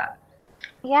like that.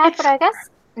 Yeah, It's but I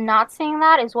guess not seeing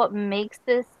that is what makes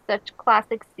this such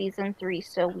classic season 3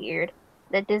 so weird.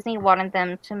 That Disney wanted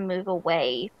them to move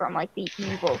away from like the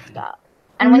evil stuff.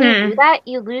 And when you do that,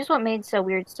 you lose what made So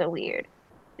Weird.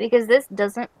 Because this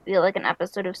doesn't feel like an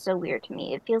episode of So Weird to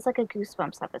me. It feels like a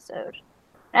Goosebumps episode.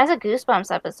 And as a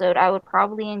Goosebumps episode, I would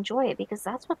probably enjoy it because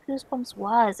that's what Goosebumps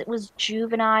was. It was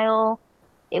juvenile.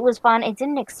 It was fun. It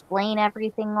didn't explain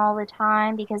everything all the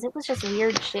time because it was just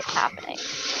weird shit happening.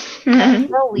 And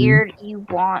So Weird, you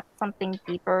want something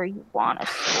deeper, you want a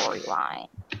storyline.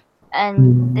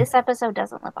 And this episode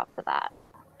doesn't live up to that.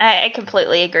 I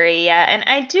completely agree, yeah. And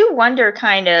I do wonder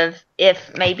kind of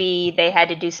if maybe they had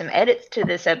to do some edits to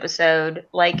this episode.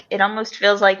 Like, it almost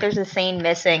feels like there's a scene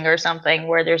missing or something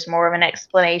where there's more of an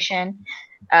explanation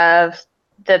of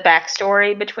the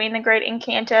backstory between the Great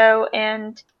Encanto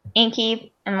and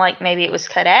Inky, and like maybe it was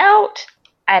cut out.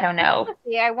 I don't know.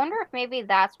 Yeah, I wonder if maybe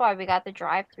that's why we got the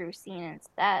drive-through scene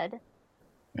instead.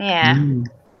 Yeah.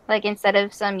 Like, instead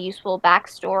of some useful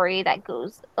backstory that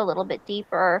goes a little bit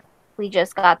deeper, we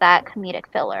just got that comedic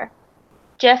filler.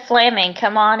 Jeff Fleming,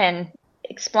 come on and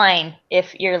explain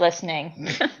if you're listening.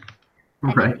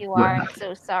 And Right. if you what are, I'm happened?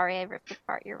 so sorry I ripped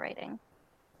apart your writing.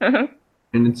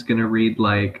 And it's gonna read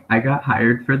like, I got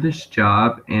hired for this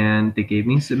job and they gave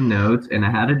me some notes and I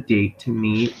had a date to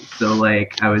meet. So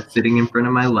like I was sitting in front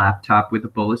of my laptop with a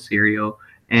bowl of cereal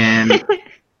and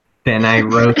then I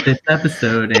wrote this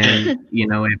episode and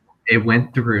it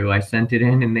went through. I sent it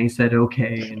in and they said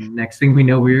okay, and next thing we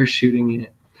know we were shooting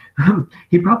it.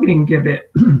 He probably didn't give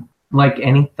it like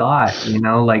any thought,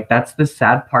 like that's the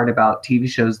sad part about TV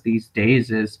shows these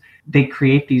days is they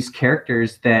create these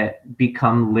characters that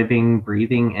become living,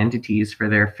 breathing entities for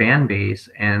their fan base,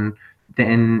 and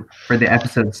then for the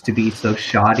episodes to be so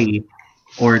shoddy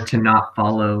or to not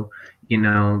follow,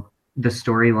 the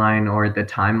storyline or the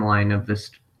timeline of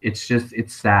this,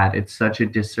 it's sad. It's such a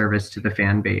disservice to the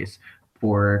fan base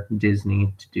for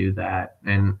Disney to do that.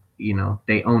 And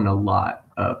they own a lot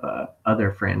of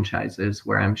other franchises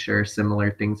where I'm sure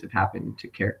similar things have happened to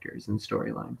characters and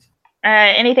storylines.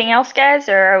 Anything else, guys,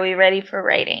 or are we ready for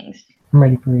ratings? I'm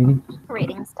ready for ratings.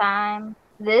 Ratings time.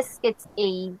 This gets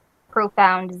a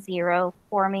profound 0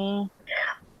 for me.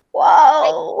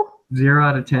 Whoa! 0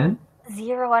 out of 10?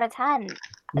 0 out of 10.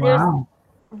 Wow.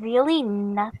 There's really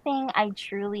nothing I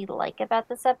truly like about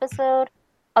this episode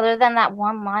other than that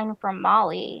one line from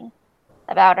Molly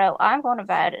about, oh, I'm going to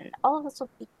bed and all of this will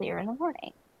be clear in the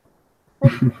morning.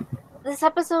 Like, this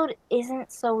episode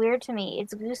isn't so weird to me.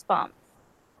 It's Goosebumps.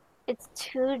 It's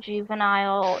too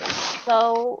juvenile,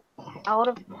 so out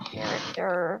of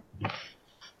character.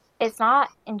 It's not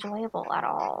enjoyable at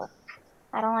all.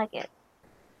 I don't like it.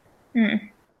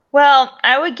 Well,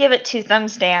 I would give it 2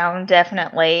 thumbs down,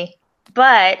 definitely.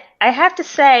 But I have to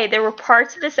say, there were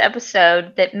parts of this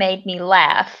episode that made me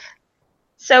laugh.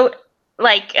 So,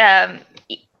 like,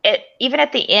 even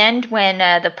at the end when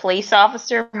the police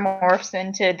officer morphs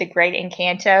into the Great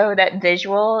Incanto, that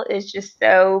visual is just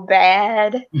so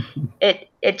bad.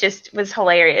 It just was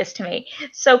hilarious to me.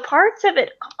 So parts of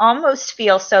it almost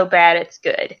feel so bad it's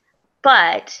good.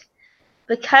 But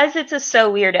because it's a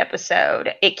so weird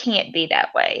episode, it can't be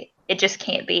that way. It just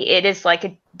can't be. It is like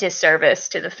a disservice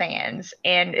to the fans,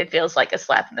 and it feels like a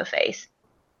slap in the face.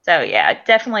 So yeah, it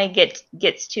definitely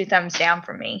gets 2 thumbs down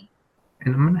from me.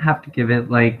 And I'm going to have to give it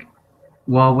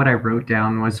what I wrote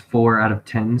down was 4 out of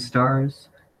 10 stars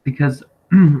because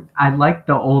I liked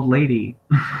the old lady.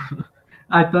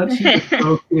 I thought she was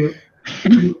so cute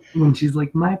when she's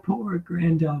like, my poor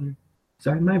granddaughter.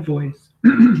 Sorry, my voice.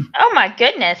 Oh my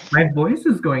goodness. My voice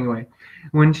is going away.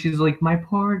 When she's like, my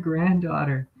poor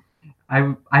granddaughter.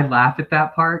 I laugh at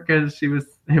that part because it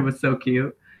was so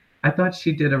cute. I thought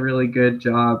she did a really good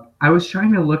job. I was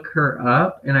trying to look her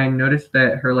up and I noticed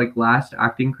that her last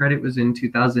acting credit was in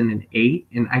 2008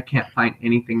 and I can't find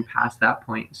anything past that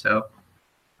point. So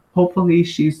hopefully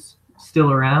she's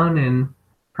still around and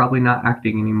probably not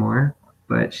acting anymore.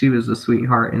 But she was a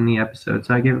sweetheart in the episode,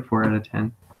 so I give it 4 out of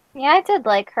 10. Yeah, I did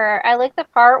like her. I like the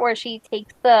part where she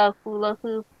takes the hula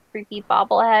hoop creepy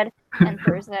bobblehead and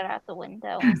throws it out the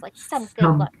window. And it's like, some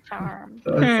good luck charm.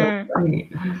 That was so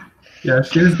funny. Yeah,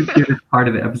 she was the cutest part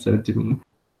of the episode to me.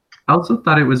 I also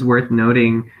thought it was worth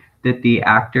noting that the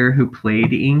actor who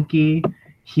played Inky,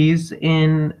 he's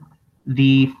in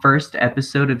the first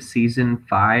episode of season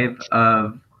 5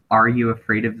 of Are You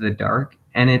Afraid of the Dark?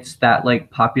 And it's that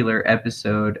popular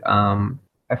episode,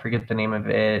 I forget the name of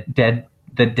it,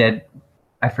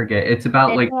 I forget. It's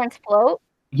about Dead Man's Float?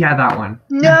 Yeah, that one.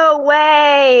 No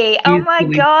way! Oh He's my the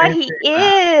lead god, he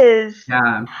character. is!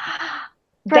 Yeah.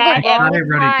 For That the I thought I longest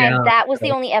wrote it time, down, that was the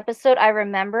so- only episode I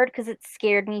remembered because it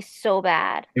scared me so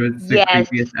bad. It was the Yes.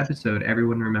 creepiest episode.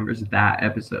 Everyone remembers that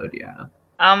episode, yeah.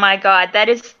 Oh my god, that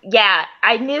is, yeah,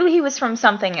 I knew he was from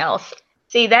something else.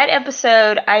 See, that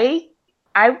episode, I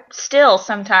still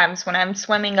sometimes when I'm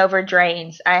swimming over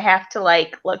drains, I have to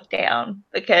look down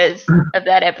because of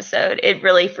that episode. It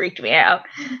really freaked me out.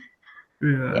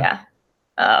 Yeah. Yeah.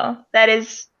 Oh, that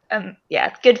is,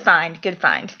 yeah, good find.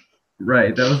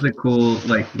 Right. That was a cool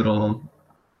little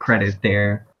credit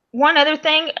there. One other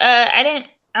thing,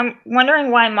 I'm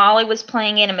wondering why Molly was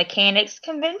playing in a mechanics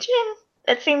convention.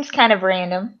 That seems kind of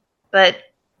random, but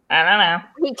I don't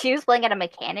know. She was playing at a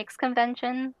mechanics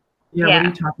convention. Yeah, Yeah. what are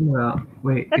you talking about?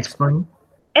 Wait, That's- explain.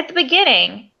 At the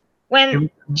beginning, when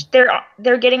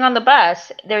they're getting on the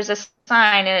bus, there's a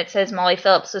sign and it says Molly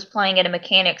Phillips was playing at a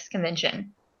mechanics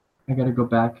convention. I gotta go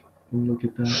back and look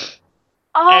at that.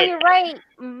 Oh, It- you're right.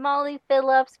 Molly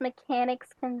Phillips Mechanics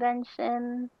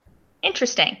Convention.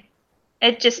 Interesting.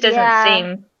 It just doesn't Yeah.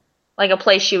 seem like a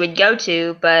place you would go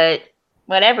to, but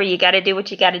whatever, you got to do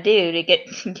what you got to do to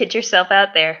get yourself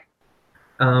out there.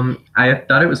 I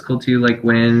thought it was cool too, like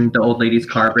when the old lady's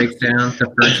car breaks down,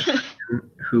 the first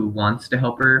person who wants to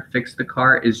help her fix the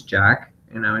car is Jack.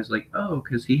 And I was like, oh,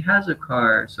 because he has a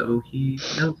car, so he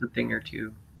knows a thing or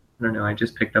two. I don't know, I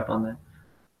just picked up on that.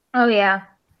 Oh yeah.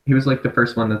 He was like the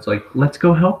first one that's like, let's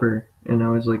go help her. And I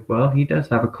was like, well, he does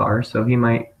have a car, so he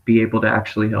might be able to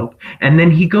actually help. And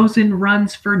then he goes and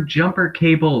runs for jumper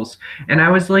cables. And I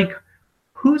was like,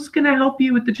 who's going to help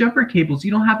you with the jumper cables?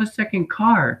 You don't have a second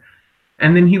car.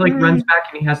 And then he like runs back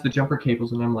and he has the jumper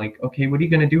cables. And I'm like, okay, what are you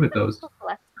going to do with those?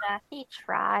 Bless Jack. He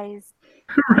tries.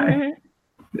 Right.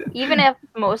 Even if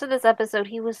most of this episode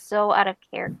he was so out of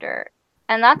character.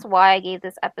 And that's why I gave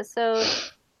this episode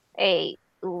a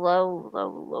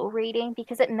low rating,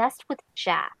 because it messed with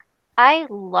Jack. I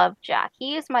love Jack.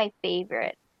 He is my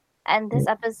favorite. And this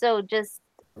episode just,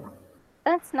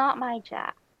 that's not my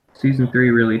Jack. Season 3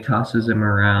 really tosses him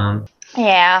around.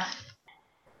 Yeah.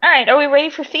 All right, are we ready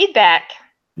for feedback?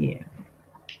 Yeah.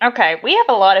 Okay, we have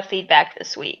a lot of feedback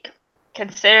this week,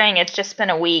 considering it's just been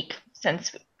a week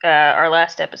since our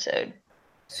last episode.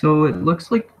 So it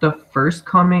looks like the first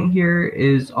comment here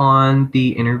is on the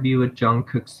interview with John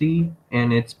Cooksey,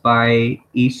 and it's by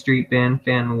E Street Band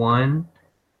Fan 1.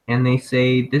 And they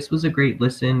say, this was a great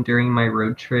listen during my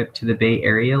road trip to the Bay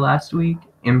Area last week.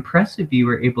 Impressive you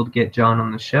were able to get John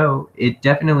on the show. It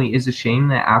definitely is a shame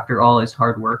that after all his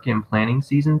hard work in planning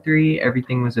season 3,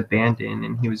 everything was abandoned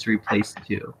and he was replaced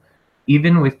too.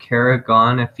 Even with Kara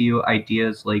gone, a few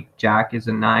ideas like Jack is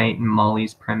a knight and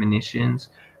Molly's premonitions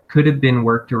could have been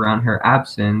worked around her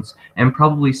absence and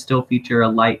probably still feature a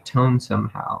light tone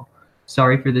somehow.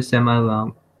 Sorry for the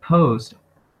semi-long post.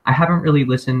 I haven't really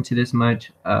listened to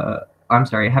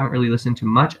I haven't really listened to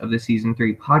much of the season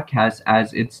 3 podcast,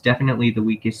 as it's definitely the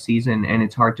weakest season and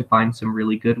it's hard to find some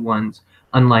really good ones,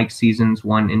 unlike seasons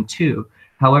 1 and 2.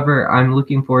 However, I'm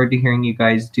looking forward to hearing you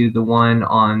guys do the one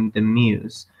on the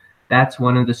Muse. That's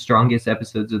one of the strongest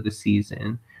episodes of the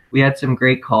season. We had some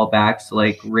great callbacks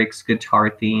like Rick's guitar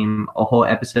theme, a whole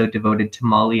episode devoted to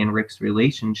Molly and Rick's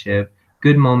relationship,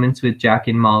 good moments with Jack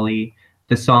and Molly,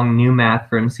 the song New Math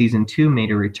from season 2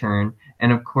 made a return,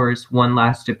 and of course, one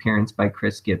last appearance by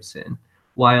Chris Gibson.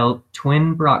 While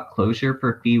Twin brought closure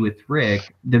for Fee with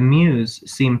Rick, the Muse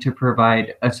seemed to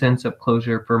provide a sense of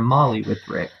closure for Molly with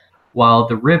Rick, while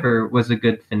The River was a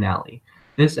good finale.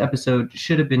 This episode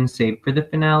should have been saved for the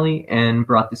finale and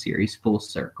brought the series full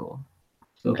circle.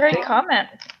 So Great comment.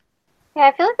 Yeah,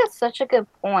 I feel like that's such a good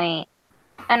point.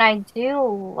 And I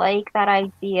do like that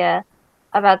idea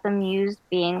about the Muse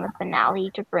being the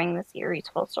finale to bring the series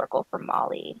full circle for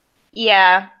Molly.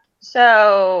 Yeah,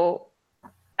 so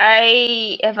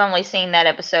I have only seen that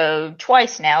episode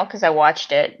twice now because I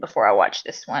watched it before I watched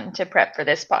this one to prep for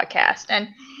this podcast. And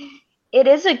it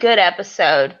is a good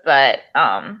episode, but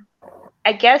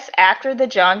I guess after the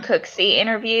John Cooksey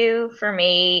interview, for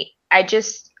me, I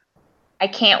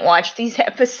can't watch these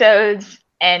episodes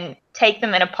and take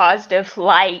them in a positive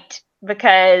light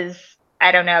because,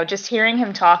 I don't know, just hearing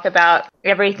him talk about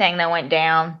everything that went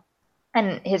down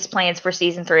and his plans for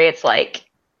season 3, it's like,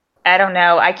 I don't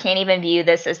know, I can't even view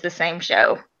this as the same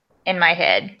show in my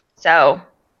head. So,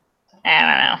 I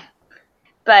don't know.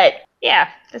 But, yeah,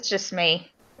 that's just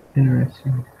me.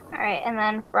 interesting. All right, and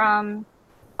then from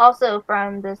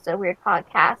this weird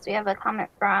podcast, we have a comment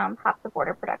from Hop the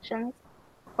Border Productions.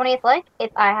 20th like,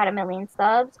 if I had 1 million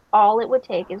subs, all it would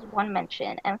take is one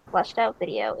mention and fleshed out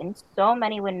video, and so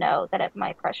many would know that it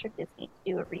might pressure Disney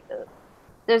to do a reboot.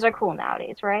 Those are cool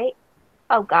nowadays, right?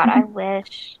 Oh god, I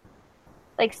wish,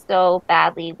 like so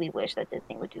badly, we wish that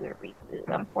Disney would do a reboot.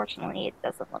 Unfortunately, it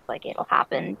doesn't look like it'll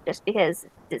happen just because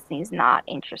Disney's not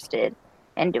interested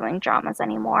in doing dramas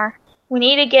anymore. We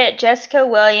need to get Jessica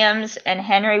Williams and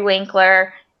Henry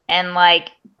Winkler and, like,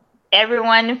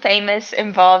 everyone famous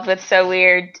involved with So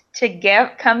Weird to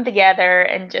come together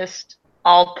and just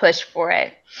all push for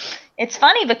it. It's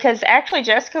funny because actually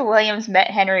Jessica Williams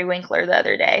met Henry Winkler the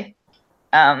other day.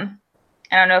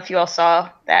 I don't know if you all saw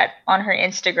that on her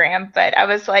Instagram, but I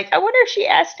was like, I wonder if she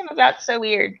asked him about So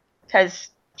Weird because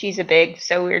she's a big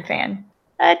So Weird fan.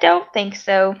 I don't think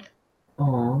so.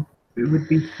 Aw, it would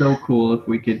be so cool if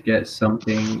we could get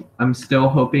something. I'm still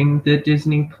hoping that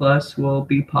Disney Plus will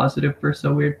be positive for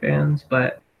So Weird fans,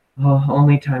 but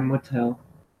only time will tell.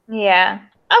 Yeah.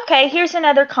 Okay, here's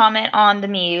another comment on the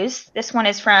Muse. This one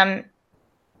is from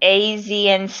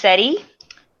AZN SETI.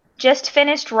 Just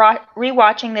finished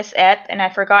rewatching this ep, and I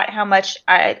forgot how much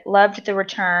I loved the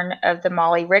return of the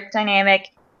Molly Rick dynamic,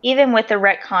 even with the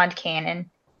retconned canon,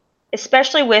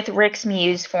 especially with Rick's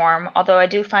muse form, although I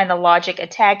do find the logic a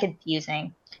tad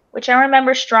confusing, which I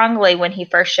remember strongly when he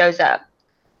first shows up.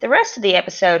 The rest of the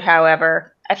episode,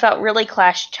 however, I felt really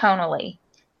clashed tonally.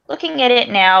 Looking at it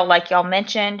now, like y'all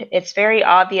mentioned, it's very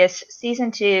obvious season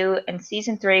 2 and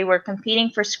season 3 were competing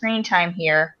for screen time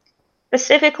here,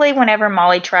 specifically whenever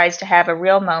Molly tries to have a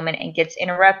real moment and gets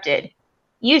interrupted.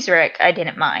 Rick, I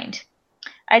didn't mind.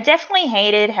 I definitely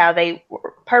hated how they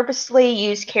purposely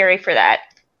used Carrie for that.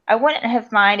 I wouldn't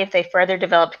have minded if they further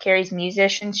developed Carrie's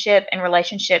musicianship and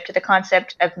relationship to the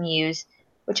concept of muse,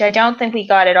 which I don't think we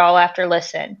got at all after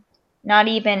Listen, not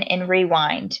even in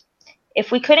Rewind.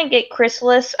 If we couldn't get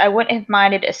Chrysalis, I wouldn't have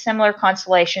minded a similar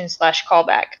consolation /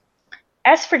 callback.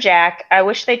 As for Jack, I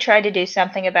wish they tried to do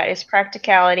something about his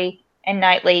practicality and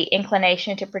knightly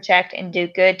inclination to protect and do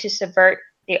good to subvert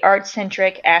the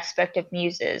art-centric aspect of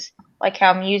muses, like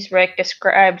how Muse Rick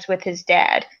describes with his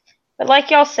dad. But like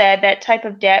y'all said, that type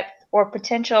of depth or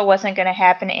potential wasn't going to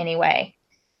happen anyway.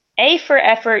 A for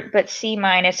effort, but C-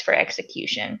 for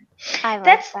execution. I like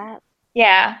That's that.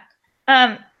 yeah.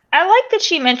 I like that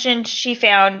she mentioned she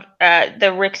found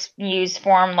the Rick's Muse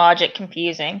form logic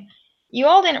confusing. You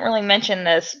all didn't really mention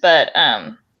this, but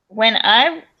when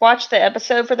I watched the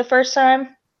episode for the first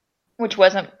time, which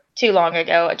wasn't too long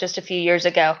ago, just a few years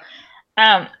ago,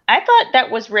 I thought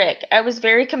that was Rick. I was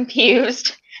very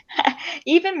confused.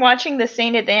 Even watching the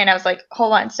scene at the end, I was like,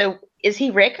 hold on, so is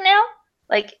he Rick now?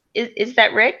 Like, is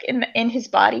that Rick in his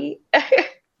body?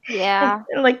 Yeah.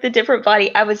 Like the different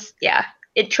body.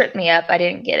 It tripped me up. I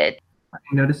didn't get it. I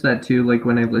noticed that too, like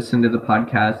when I listened to the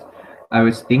podcast, I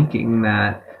was thinking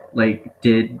that, like,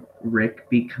 did Rick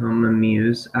become a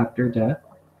muse after death?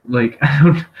 Like, I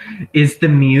don't, is the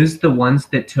muse the ones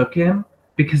that took him?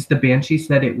 Because the Banshee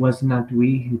said it was not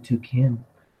we who took him.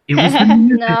 It was the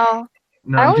muse. No.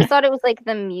 No, I I'm always just, thought it was like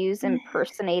the muse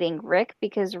impersonating Rick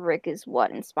because Rick is what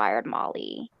inspired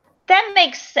Molly. That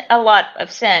makes a lot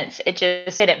of sense. It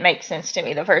just didn't make sense to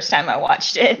me the first time I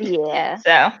watched it. Yeah.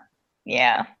 So,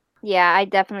 yeah. Yeah, I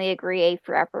definitely agree. A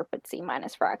for effort, but C-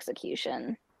 for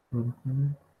execution.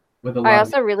 Mhm. With a I lot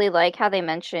also really like how they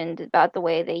mentioned about the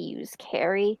way they use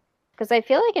Carrie. Because I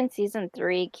feel like in season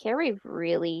 3, Carrie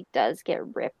really does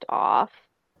get ripped off.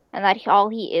 And that all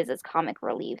he is comic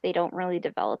relief. They don't really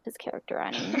develop his character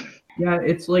any. Yeah,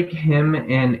 it's like him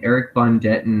and Eric Von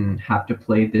Detten have to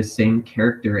play this same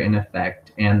character in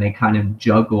effect, and they kind of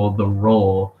juggle the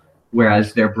role,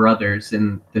 whereas they're brothers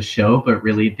in the show, but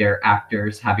really they're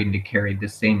actors having to carry the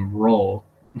same role.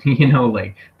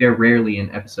 Like they're rarely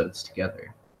in episodes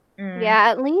together. Yeah,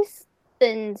 at least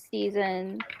in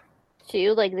season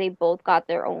 2, like they both got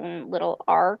their own little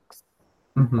arcs.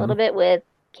 A Hmm. little bit with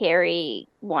Carrie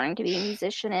wanting to be a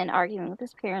musician and arguing with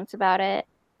his parents about it,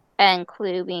 and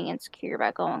Clue being insecure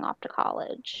about going off to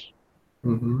college.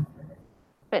 Hmm.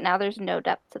 But now there's no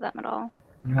depth to them at all.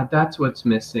 Yeah, that's what's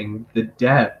missing, the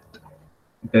depth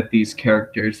that these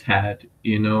characters had.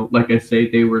 Like I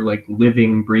say, they were like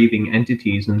living, breathing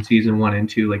entities in season 1 and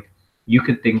 2. Like you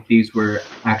could think these were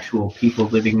actual people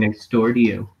living next door to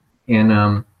you.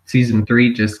 And season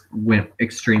 3 just went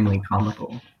extremely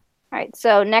comical. All right,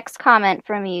 so next comment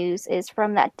from Muse is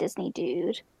from that Disney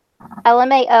dude.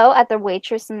 LMAO at the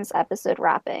waitress in this episode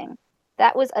rapping.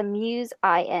 That was amuse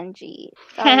ing. Sorry,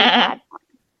 bad pun.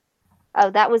 Oh,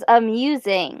 that was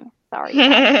amusing. Sorry,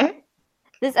 bad pun.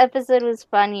 This episode was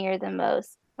funnier than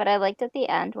most, but I liked at the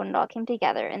end when it all came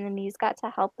together and the Muse got to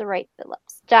help the right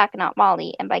Phillips, Jack, not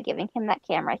Molly, and by giving him that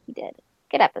camera, he did.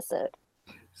 Good episode.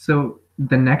 So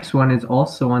the next one is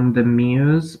also on the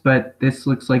Muse, but this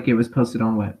looks like it was posted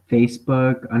on what,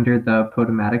 Facebook under the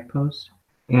Potomatic post?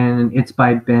 And it's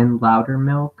by Ben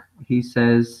Loudermilk. He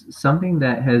says, something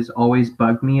that has always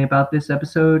bugged me about this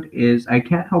episode is I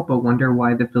can't help but wonder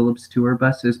why the Phillips tour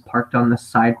bus is parked on the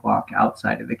sidewalk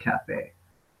outside of the cafe.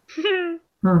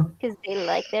 Because they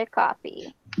like their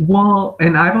coffee. Well,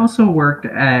 and I've also worked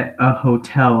at a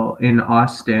hotel in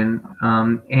Austin,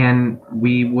 and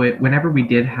whenever we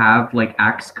did have like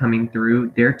acts coming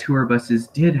through, their tour buses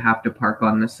did have to park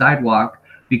on the sidewalk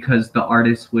because the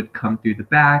artists would come through the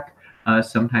back.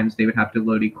 Sometimes they would have to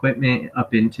load equipment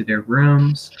up into their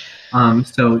rooms.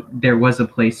 So there was a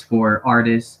place for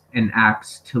artists and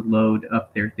acts to load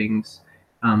up their things,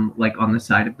 like on the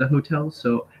side of the hotel.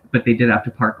 So, but they did have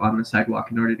to park on the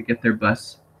sidewalk in order to get their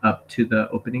bus up to the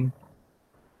opening.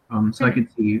 So I could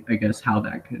see, I guess, how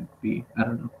that could be. I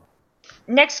don't know.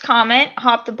 Next comment,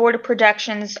 Hop the Board of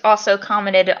Productions also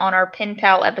commented on our Pen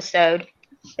Pal episode.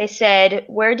 They said,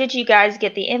 where did you guys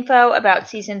get the info about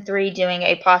season 3 doing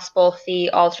a possible Fee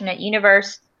alternate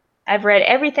universe? I've read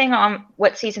everything on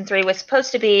what season 3 was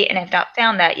supposed to be and have not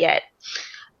found that yet.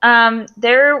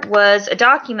 There was a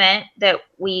document that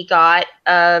we got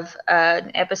of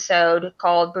an episode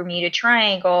called Bermuda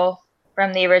Triangle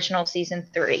from the original season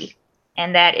 3,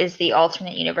 and that is the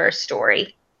alternate universe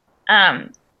story.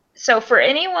 So for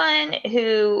anyone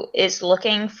who is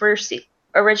looking for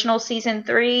original season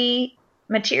 3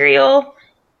 material,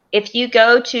 if you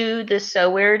go to the So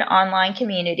Weird online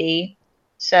community,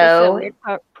 So Weird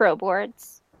Pro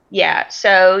Boards. Yeah,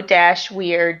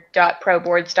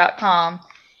 so-weird.proboards.com,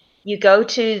 you go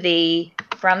to the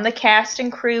From the Cast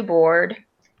and Crew board,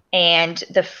 and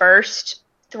the first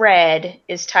thread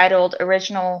is titled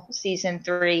Original Season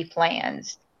 3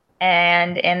 Plans.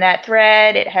 And in that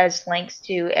thread, it has links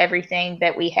to everything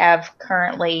that we have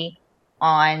currently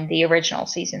on the original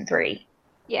Season 3.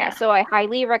 Yeah, so I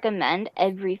highly recommend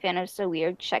every fan of So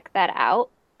Weird check that out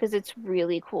because it's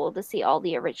really cool to see all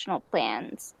the original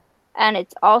plans. And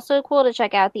it's also cool to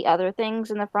check out the other things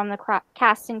in the From the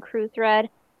Cast and Crew thread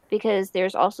because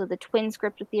there's also the twin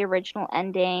script with the original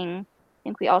ending. I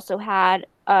think we also had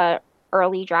a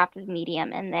early draft of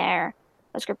Medium in there,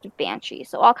 a script of Banshee,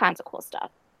 so all kinds of cool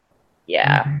stuff.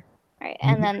 Yeah. All right,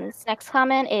 and then this next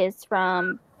comment is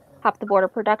from Hop the Border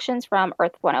Productions from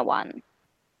Earth 101.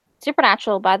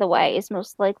 Supernatural, by the way, is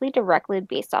most likely directly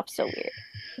based off So Weird.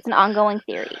 It's an ongoing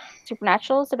theory.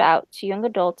 Supernatural is about two young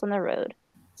adults on the road,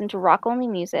 listen to rock-only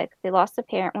music. They lost a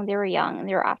parent when they were young, and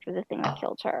they were after the thing that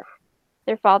killed her.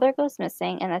 Their father goes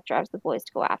missing, and that drives the boys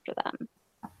to go after them.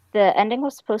 The ending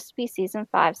was supposed to be season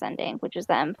 5's ending, which is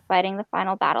them fighting the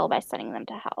final battle by sending them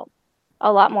to hell.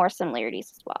 A lot more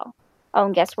similarities as well. Oh,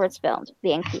 and guess where it's filmed?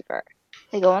 Vancouver.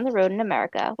 They go on the road in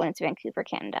America when it's Vancouver,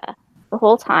 Canada. The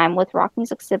whole time with rock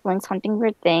music siblings hunting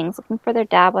weird things, looking for their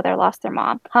dad while they lost their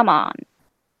mom. Come on.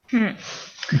 So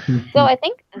I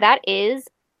think that is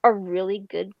a really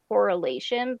good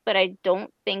correlation, but I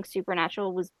don't think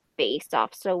Supernatural was based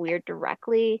off So Weird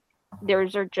directly.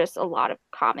 Those are just a lot of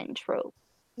common tropes.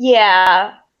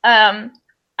 Yeah.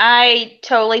 I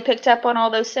totally picked up on all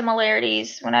those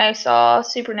similarities when I saw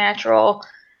Supernatural.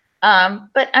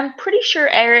 But I'm pretty sure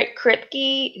Eric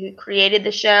Kripke, who created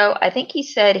the show, I think he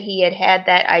said he had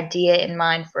that idea in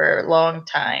mind for a long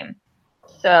time.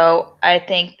 So I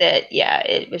think that, yeah,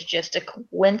 it was just a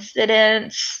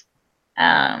coincidence.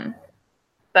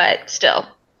 But still,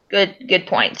 good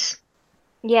points.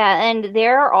 Yeah, and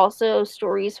there are also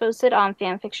stories posted on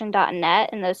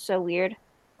fanfiction.net in the So Weird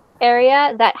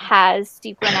area that has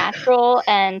Supernatural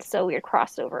and So Weird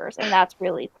crossovers, and that's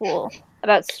really cool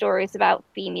about stories about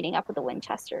Fee meeting up with the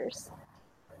Winchesters.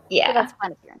 Yeah. So that's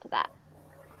fun if you're into that.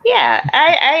 Yeah,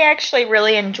 I actually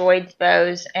really enjoyed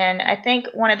those, and I think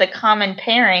one of the common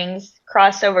pairings,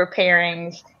 crossover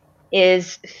pairings,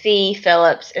 is Fee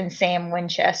Phillips and Sam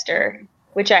Winchester,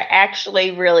 which I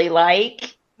actually really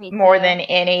like more than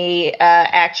any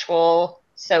actual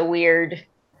So Weird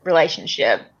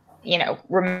relationship,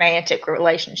 romantic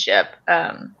relationship,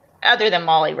 other than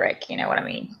Molly Rick, you know what I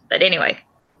mean? But anyway.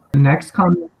 The next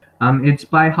comment, it's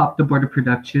by Hop the Border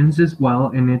Productions as well,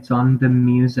 and it's on the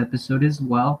Muse episode as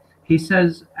well. He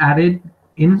says, added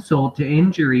insult to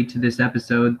injury to this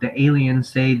episode, the aliens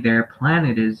say their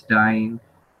planet is dying.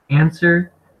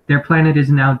 Answer, their planet is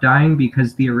now dying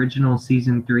because the original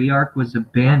season 3 arc was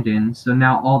abandoned, so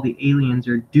now all the aliens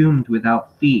are doomed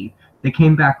without Fee. They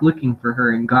came back looking for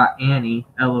her and got Annie,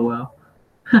 lol.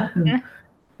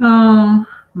 Oh,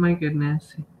 my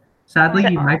goodness. Sadly,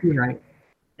 you might be right.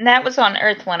 That was on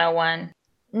Earth 101.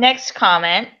 Next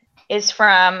comment is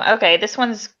from, okay, this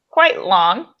one's quite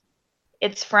long.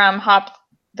 It's from Hop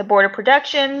the Border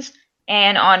Productions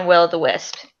and on Will the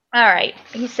Wisp. All right,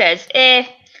 he says,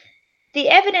 the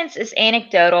evidence is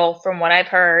anecdotal from what I've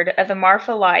heard of the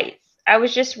Marfa lights. I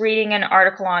was just reading an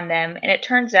article on them, and it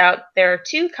turns out there are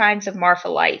two kinds of Marfa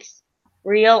lights,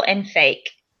 real and fake.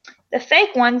 The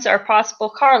fake ones are possible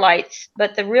car lights,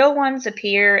 but the real ones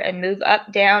appear and move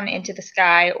up, down into the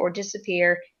sky, or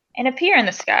disappear and appear in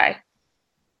the sky.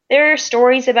 There are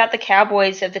stories about the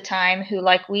cowboys of the time who,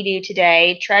 like we do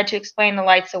today, tried to explain the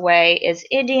lights away as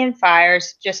Indian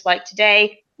fires, just like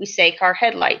today we say car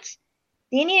headlights.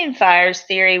 The Indian fires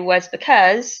theory was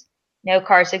because no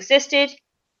cars existed,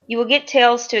 you will get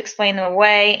tales to explain them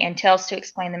away and tales to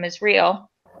explain them as real.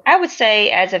 I would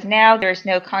say, as of now, there is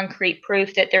no concrete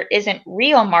proof that there isn't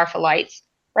real Marfa lights.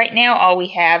 Right now, all we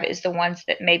have is the ones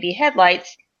that may be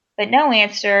headlights, but no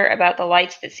answer about the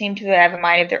lights that seem to have a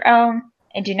mind of their own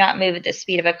and do not move at the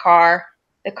speed of a car.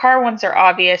 The car ones are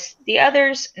obvious, the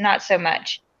others, not so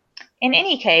much. In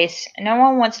any case, no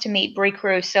one wants to meet Brie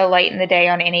Crew so late in the day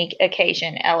on any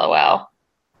occasion, lol.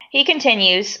 He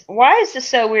continues, why is the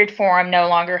So Weird forum no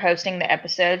longer hosting the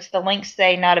episodes? The links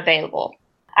say not available.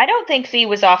 I don't think Fee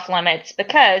was off limits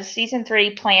because Season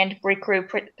 3 planned Brie Crew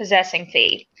possessing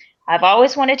Fee. I've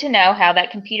always wanted to know how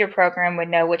that computer program would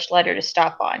know which letter to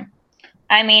stop on.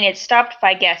 I mean, it stopped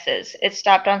by guesses, it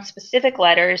stopped on specific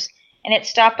letters, and it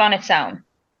stopped on its own.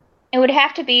 It would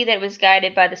have to be that it was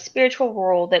guided by the spiritual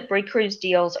rule that Brie Crew's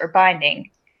deals are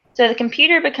binding. So the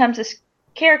computer becomes a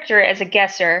character as a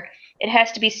guesser, it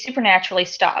has to be supernaturally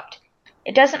stopped.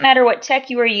 It doesn't matter what tech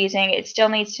you are using, it still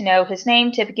needs to know his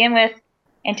name to begin with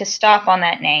and to stop on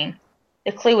that name.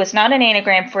 The clue was not an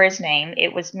anagram for his name,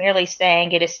 it was merely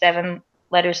saying it is 7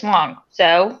 letters long.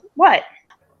 So, what?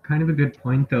 Kind of a good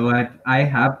point, though. I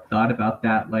have thought about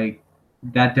that. Like,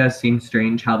 that does seem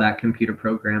strange how that computer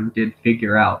program did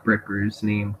figure out Brick Brew's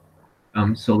name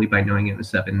solely by knowing it was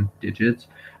 7 digits.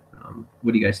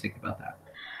 What do you guys think about that?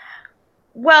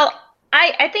 Well,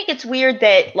 I think it's weird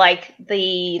that, like,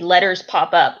 the letters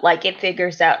pop up. Like, it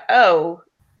figures out, oh,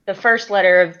 the first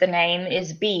letter of the name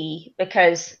is B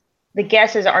because the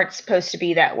guesses aren't supposed to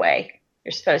be that way.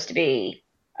 They're supposed to be,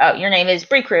 oh, your name is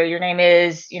Brie Crew, your name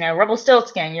is,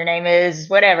 Rumpelstiltskin, your name is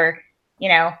whatever.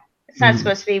 It's not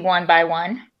supposed to be one by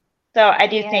one. So I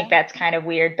do think that's kind of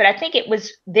weird. But I think it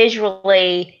was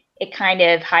visually, it kind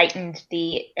of heightened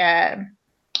the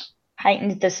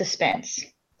suspense,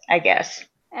 I guess.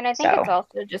 And I think it's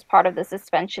also just part of the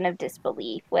suspension of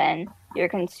disbelief when you're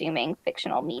consuming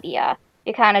fictional media.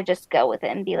 You kind of just go with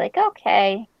it and be like,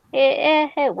 okay,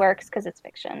 it works because it's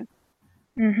fiction.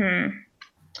 Mm-hmm.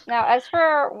 Now, as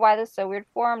for why the So Weird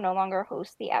forum no longer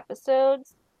hosts the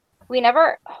episodes, we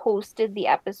never hosted the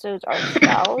episodes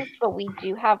ourselves, but we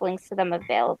do have links to them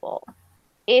available.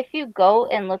 If you go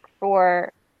and look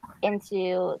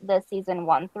into the season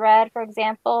 1 thread, for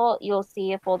example, you'll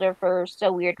see a folder for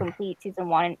So Weird Complete season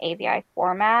 1 in AVI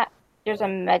format. There's a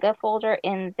mega folder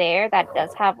in there that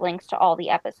does have links to all the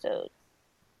episodes.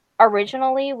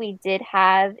 Originally, we did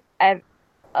have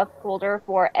a folder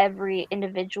for every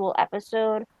individual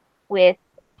episode with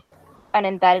an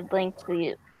embedded link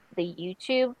to the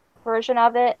YouTube version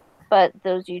of it, but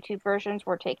those YouTube versions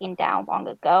were taken down long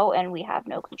ago, and we have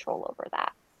no control over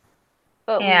that.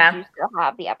 But we do still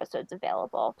have the episodes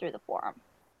available through the forum.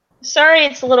 Sorry,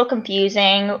 it's a little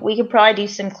confusing. We could probably do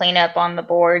some cleanup on the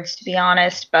boards, to be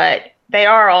honest, but they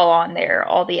are all on there,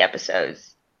 all the episodes.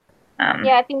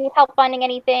 If you need help finding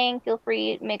anything, feel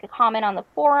free to make a comment on the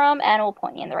forum, and we'll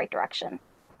point you in the right direction.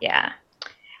 Yeah.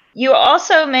 You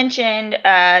also mentioned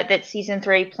that Season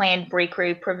 3 planned Brie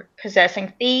Crew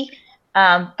possessing Fee,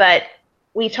 but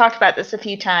we've talked about this a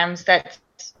few times. That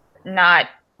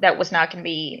was not going to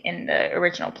be in the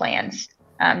original plans.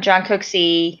 John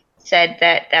Cooksey said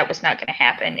that was not going to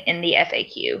happen in the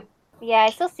FAQ. Yeah,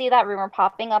 I still see that rumor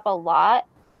popping up a lot,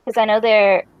 because I know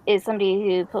there is somebody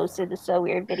who posted the So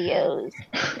Weird videos,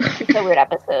 the So Weird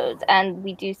episodes, and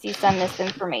we do see some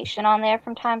misinformation on there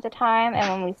from time to time, and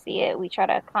when we see it, we try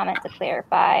to comment to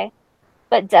clarify.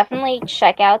 But definitely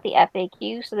check out the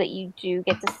FAQ so that you do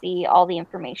get to see all the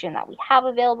information that we have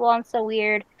available on So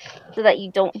Weird, so that you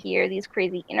don't hear these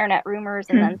crazy internet rumors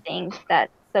and then think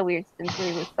that So Weird Season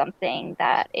 3 was something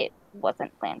that it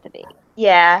wasn't planned to be.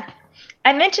 Yeah.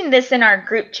 I mentioned this in our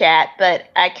group chat, but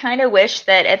I kind of wish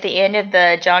that at the end of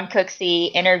the John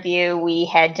Cooksey interview, we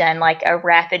had done like a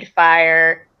rapid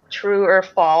fire true or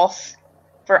false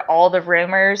for all the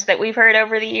rumors that we've heard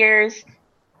over the years,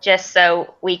 just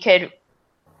so we could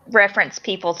reference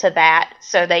people to that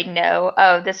so they know,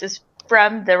 oh, this is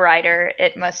from the writer,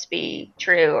 it must be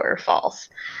true or false.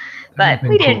 But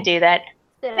we didn't do that.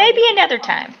 Maybe another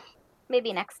time.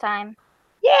 Maybe next time.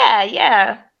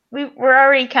 Yeah. We're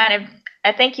already kind of,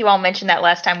 I think you all mentioned that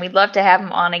last time. We'd love to have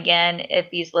him on again. If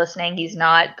he's listening, he's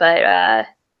not, but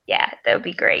yeah, that would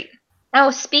be great.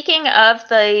 Oh, speaking of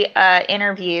the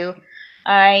interview,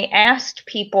 I asked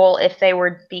people if they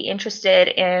would be interested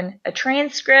in a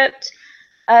transcript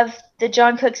of the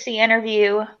John Cooksey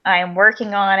interview. I am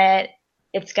working on it.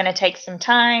 It's going to take some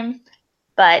time,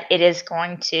 but it is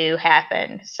going to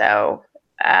happen. So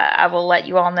I will let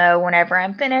you all know whenever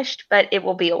I'm finished, but it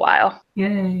will be a while.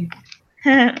 Yay.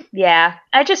 Yeah,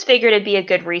 I just figured it'd be a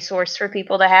good resource for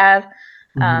people to have,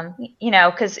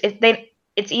 because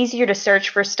it's easier to search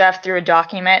for stuff through a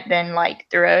document than like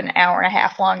through an hour and a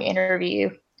half long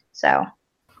interview. So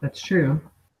that's true.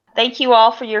 Thank you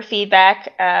all for your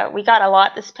feedback. We got a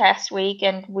lot this past week,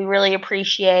 and we really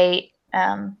appreciate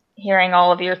hearing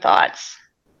all of your thoughts.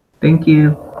 Thank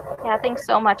you. Yeah, thanks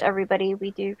so much, everybody. We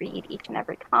do read each and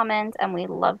every comment, and we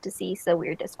love to see So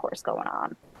Weird discourse going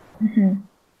on. Mm-hmm.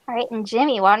 All right, and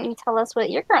Jimmy, why don't you tell us what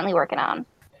you're currently working on?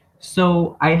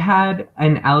 So I had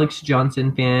an Alex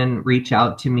Johnson fan reach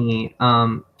out to me.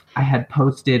 I had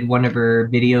posted one of her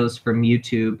videos from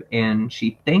YouTube, and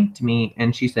she thanked me,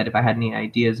 and she said if I had any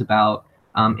ideas about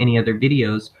any other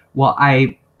videos. Well,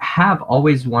 I have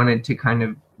always wanted to kind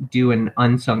of do an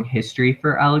unsung history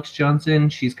for Alex Johnson.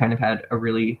 She's kind of had a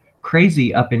really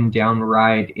crazy up and down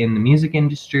ride in the music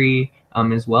industry,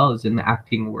 as well as in the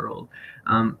acting world.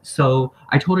 So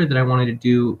I told her that I wanted to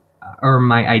do or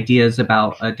my ideas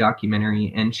about a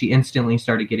documentary, and she instantly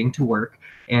started getting to work.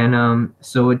 And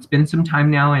so it's been some time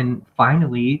now, and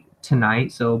finally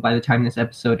tonight, so by the time this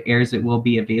episode airs, it will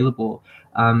be available.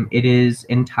 It is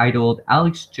entitled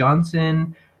Alex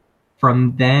Johnson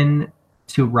From Then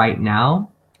to Right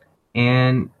Now,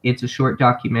 and it's a short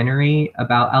documentary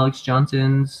about Alex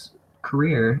Johnson's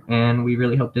career, and we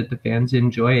really hope that the fans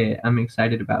enjoy it. I'm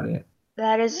excited about it.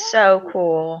 That is so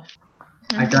cool.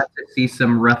 I got to see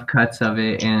some rough cuts of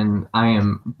it, and I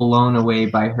am blown away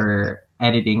by her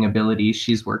editing abilities.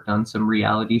 She's worked on some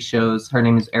reality shows. Her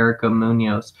name is Erica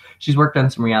Munoz. She's worked on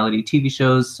some reality TV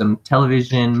shows, some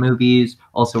television, movies,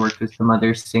 also worked with some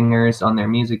other singers on their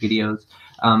music videos,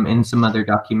 and some other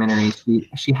documentaries.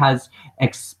 She has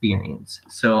experience.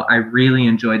 So I really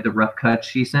enjoyed the rough cuts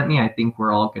she sent me. I think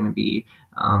we're all going to be,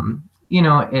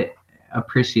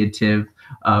 appreciative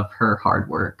of her hard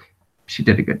work. She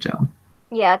did a good job.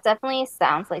 Yeah, it definitely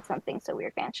sounds like something So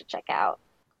Weird fans should check out.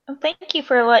 Well, thank you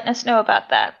for letting us know about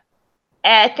that.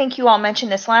 I think you all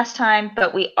mentioned this last time,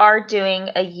 but we are doing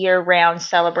a year-round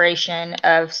celebration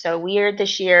of So Weird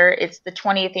this year. It's the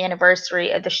 20th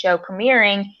anniversary of the show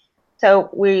premiering, so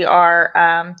we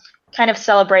are kind of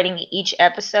celebrating each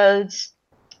episode's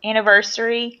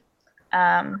anniversary.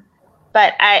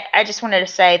 But I just wanted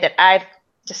to say that I've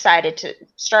decided to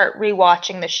start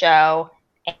rewatching the show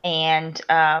and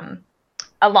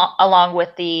along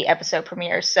with the episode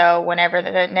premieres. So whenever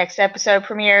the next episode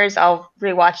premieres, I'll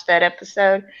rewatch that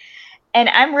episode. And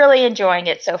I'm really enjoying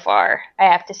it so far, I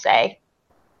have to say.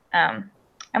 I'm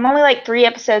only like 3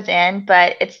 episodes in,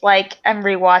 but it's like I'm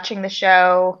rewatching the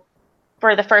show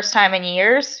for the first time in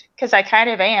years, because I kind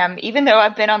of am, even though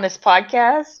I've been on this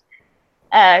podcast.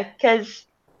 Because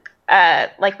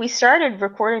like we started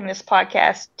recording this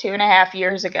podcast 2.5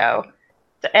 years ago,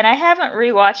 and I haven't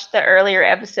rewatched the earlier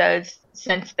episodes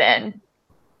since then,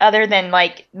 other than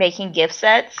like making gift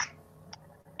sets,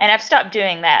 and I've stopped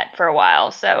doing that for a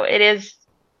while. So it's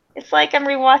like I'm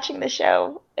rewatching the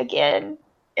show again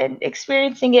and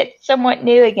experiencing it somewhat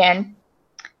new again.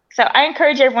 So I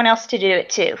encourage everyone else to do it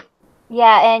too.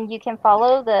 Yeah, and you can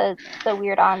follow the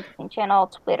Weird On Disney Channel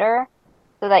Twitter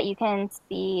so that you can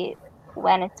see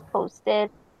when it's posted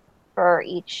for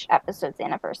each episode's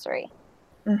anniversary.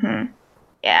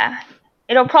 Yeah,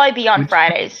 it'll probably be on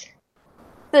Fridays.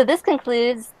 So this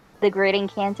concludes the Great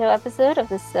Incanto episode of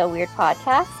the So Weird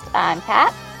podcast. I'm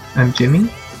Kat. I'm Jimmy.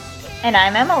 And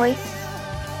I'm Emily.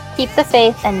 Keep the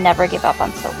faith and never give up on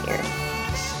So Weird.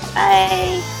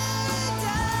 Bye.